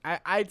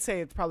 I'd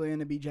say it's probably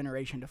gonna be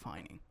generation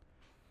defining.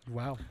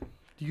 Wow.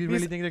 Do you really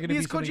think they're gonna be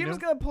Because something Kojima's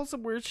new? gonna pull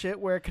some weird shit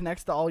where it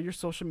connects to all your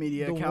social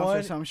media The accounts or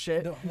one- some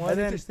shit. The one And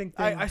then interesting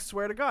thing. I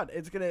swear to God,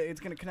 it's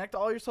gonna connect to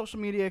all your social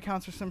media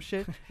accounts or some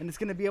shit, and it's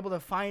gonna be able to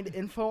find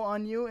info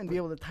on you and be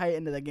able to tie it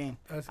into the game.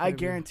 that's I gonna be-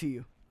 guarantee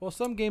you. Well,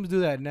 some games do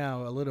that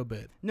now a little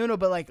bit. No,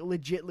 but like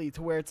legitly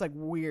to where it's like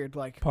weird,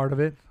 like Part of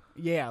it.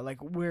 yeah, like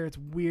where it's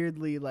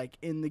weirdly like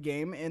in the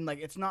game and like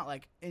it's not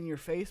like in your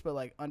face, but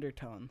like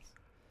undertones.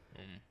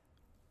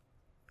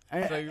 So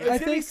It's I gonna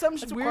be think some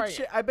that's weird required.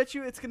 shit. I bet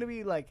you it's gonna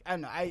be like I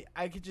don't know.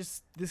 I could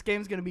just this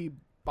game's gonna be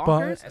But-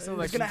 bonkers. That sounds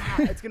like It's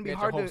gonna it's gonna be Get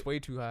hard your to. hopes way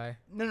too high.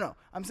 No.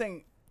 I'm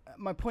saying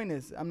my point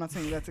is I'm not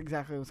saying that's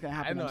exactly what's gonna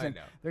happen. I know. I'm I saying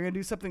know. they're gonna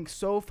do something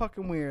so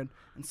fucking weird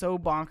and so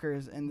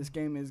bonkers, and this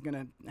game is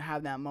gonna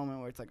have that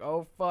moment where it's like,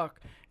 oh fuck,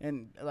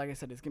 and like I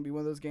said, it's gonna be one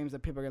of those games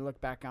that people are gonna look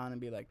back on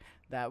and be like,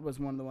 that was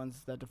one of the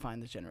ones that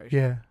defined this generation.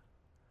 Yeah.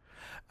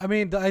 I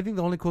mean, I think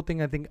the only cool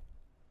thing I think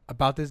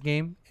about this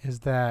game is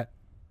that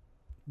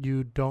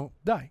you don't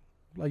die.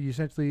 Like, you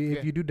essentially, Yeah.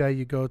 if you do die,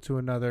 you go to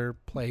another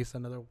place,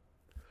 another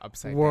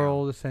Upside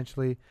world,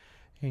 essentially,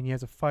 and you have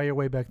to fight your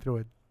way back through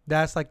it.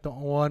 That's like the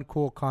one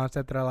cool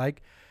concept that I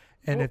like.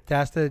 And Well- if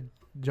that's the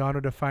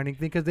genre defining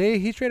thing, because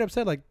he straight up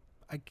said, like,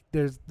 I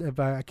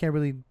can't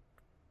really down.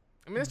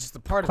 I mean, that's just a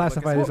part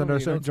classify of it. this under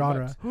a certain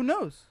genre. Who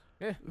knows?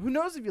 Yeah. Who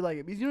knows if you like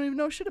it? Because you don't even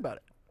know shit about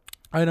it.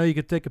 I know you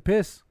could take a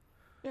piss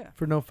Yeah.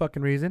 for no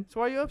fucking reason. So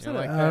why are you upset?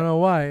 like about I don't know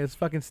why. It's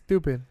fucking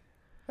stupid.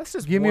 That's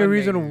just Give me a one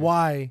reason negative.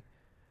 why.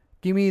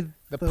 Give me The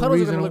the puddles are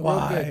reason gonna look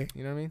why. real good.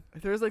 You know what I mean? it?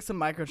 If there was like some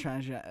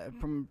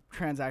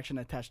transaction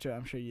attached to it,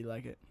 I'm sure you'd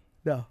like it.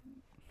 No.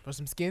 For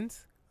some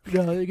skins.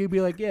 No, you could be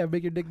like, yeah,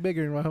 make your dick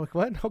bigger. And I'm like,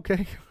 what?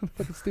 Okay.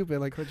 Fucking stupid.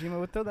 Like, Kojima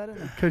would throw that in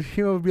there.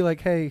 Kojima would be like,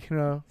 hey, you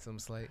know, Some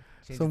slight.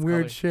 change some its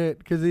weird color. shit.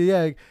 Because,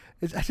 yeah,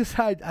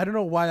 I don't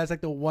know why that's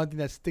like the one thing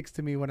that sticks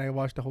to me when I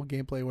watch the whole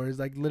gameplay, where it's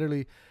like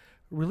literally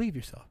relieve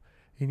yourself.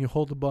 And you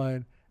hold the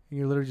button and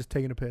you're literally just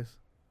taking a piss.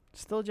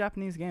 Still a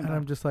Japanese game. And though.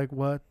 I'm just like,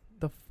 what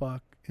the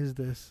fuck is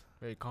this?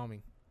 Very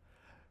calming.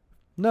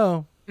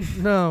 No,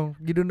 no,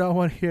 you do not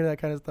want to hear that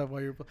kind of stuff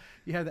while you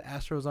have the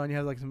Astros on. You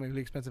have like some really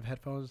expensive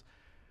headphones,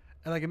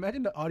 and like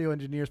imagine the audio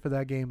engineers for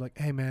that game. Like,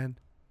 hey man,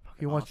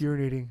 he wants Awesome.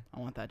 urinating. I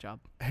want that job.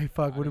 Hey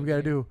fuck, what do we Audio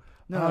gotta do?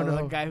 No, I don't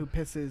the know. guy who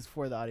pisses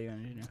for the audio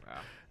engineer. Wow.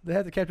 They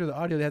have to capture the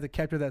audio. They have to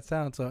capture that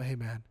sound. So hey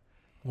man,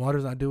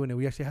 water's not doing it.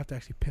 We actually have to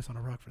piss on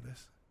a rug for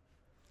this.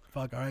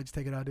 Fuck, all right, just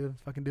take it out, dude.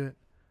 Let's fucking do it.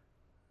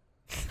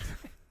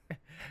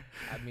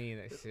 I mean,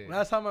 that shit.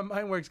 That's how my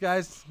mind works,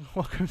 guys.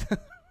 Welcome to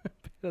a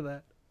bit of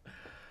that.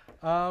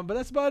 But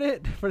that's about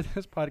it for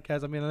this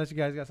podcast. I mean, unless you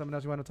guys got something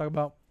else you want to talk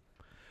about.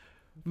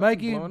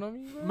 Mikey, Blowing on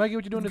me, bro? Mikey,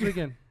 what you doing this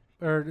weekend?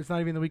 Or it's not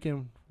even the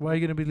weekend. Why are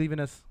you gonna be leaving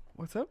us?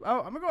 What's up?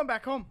 Oh, I'm going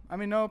back home. I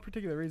mean, no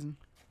particular reason.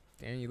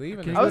 Damn, you leaving?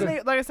 Okay, us? you I go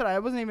wasn't like I said, I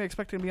wasn't even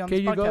expecting to be on Can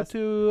this you go podcast.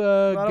 to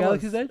But I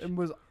Galaxy's was. Edge? It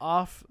was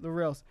off the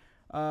rails.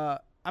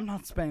 I'm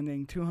not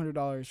spending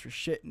 $200 for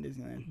shit in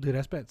Disneyland. Dude,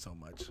 I spent so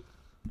much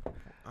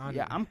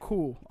Yeah, I'm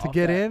cool. to off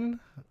get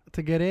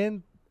that.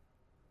 in,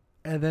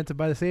 and then to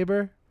buy the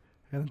saber,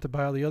 and then to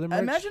buy all the other merch.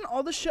 Imagine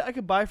all the shit I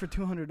could buy for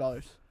 $200.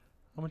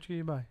 How much can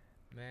you buy?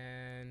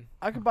 Man.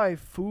 I could buy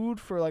food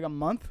for like a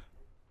month.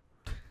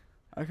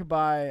 I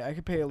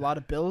could pay a lot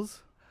of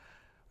bills.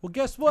 Well,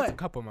 guess That's a what?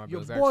 couple of my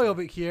Your bills, boy actually.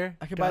 over here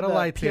I could got buy a the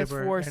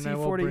lightsaber, PS4 and I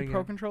will C40 bring Pro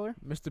it. controller.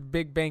 Mr.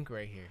 Big Bank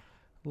right here.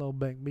 Little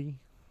bank B.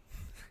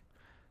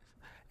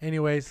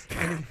 Anyways,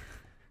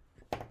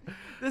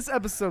 This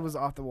episode was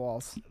off the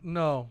walls.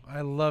 no,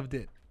 I loved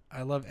it.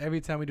 I love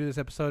every time we do this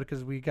episode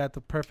because we got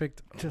the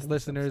perfect Just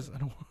this listeners. I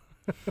don't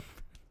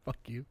fuck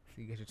you.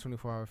 So you get your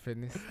 24-hour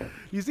fitness.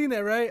 You seen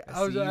that, right?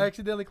 I see you. I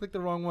accidentally clicked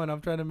the wrong one.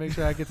 I'm trying to make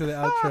sure I get to the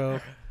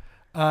outro.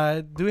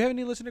 Do we have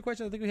any listener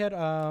questions? I think we had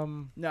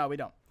No, we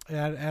don't.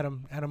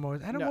 Adam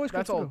always No, always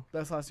that's comes old. through.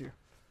 That's last year.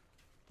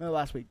 No,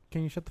 last week.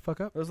 Can you shut the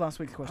fuck up? That was last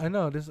week's question. I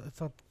know this.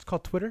 It's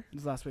called Twitter. It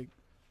was last week.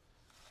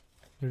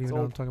 You don't It's even know what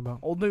I'm old. talking about.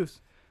 Old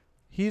news.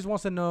 He just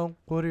wants to know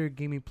what are your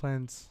gaming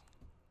plans?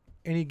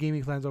 Any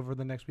gaming plans over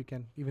the next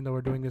weekend? Even though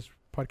we're doing this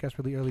podcast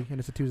really early and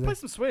it's a Tuesday. Play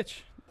some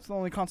Switch. It's the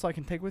only console I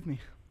can take with me.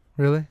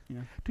 Really?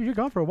 Yeah. Dude, you're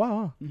gone for a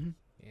while, huh? Mm-hmm.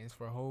 Yeah, it's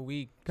for a whole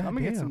week. So I'm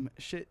gonna get Goddamn. some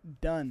shit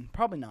done.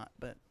 Probably not,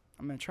 but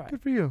I'm gonna try.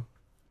 Good for you.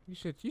 You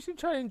should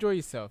try to enjoy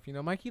yourself. You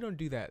know, Mike, you don't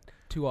do that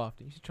too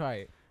often. You should try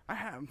it. I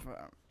have.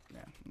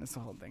 Yeah, that's the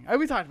whole thing.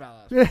 We talked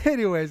about it last week.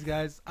 Anyways,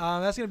 guys,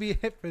 that's gonna be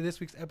it for this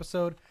week's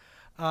episode.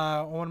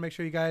 I want to make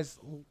sure you guys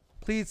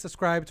please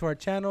subscribe to our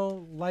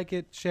channel, like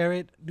it, share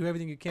it, do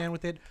everything you can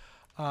with it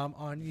on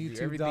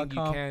everything you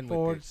can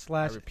with it.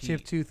 I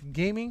repeat. youtube.com/chiptooth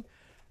gaming,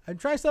 and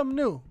try something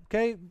new.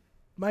 Okay,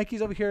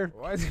 Mikey's over here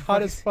Why is it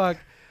hot as fuck.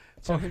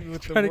 trying to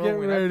trying to get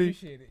ready. I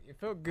appreciate it. It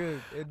felt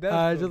good. It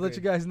does. Just let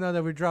you guys know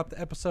that we dropped the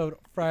episode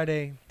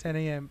Friday, 10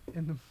 a.m.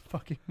 in the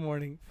fucking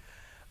morning.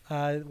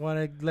 Want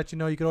to let you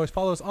know you can always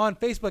follow us on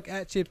Facebook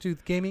at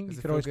Chiptooth Gaming. Does You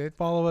it can feel always good?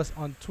 follow us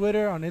on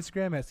Twitter, on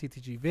Instagram at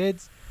CTG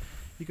Vids.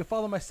 You can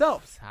follow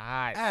myself It's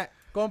hot. at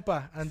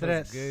Compa Feels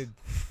Andres. good.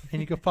 And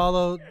you can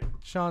follow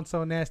Sean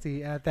So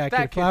Nasty at That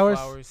That Kid Flowers.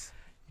 Flowers.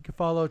 You can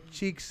follow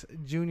Cheeks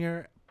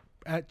Jr.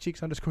 at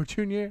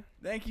Cheeks_Jr.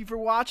 Thank you for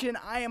watching.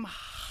 I am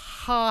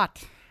hot.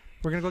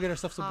 We're going to go get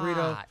ourselves a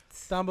burrito. Hot.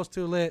 Stumbles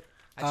too lit.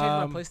 I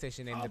changed my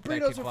PlayStation name Oh, to That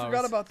Kid burritos, I Flowers.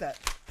 forgot about that.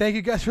 Thank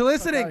you guys for Fuck outta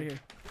listening. here.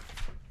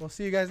 We'll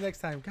see you guys next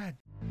time. God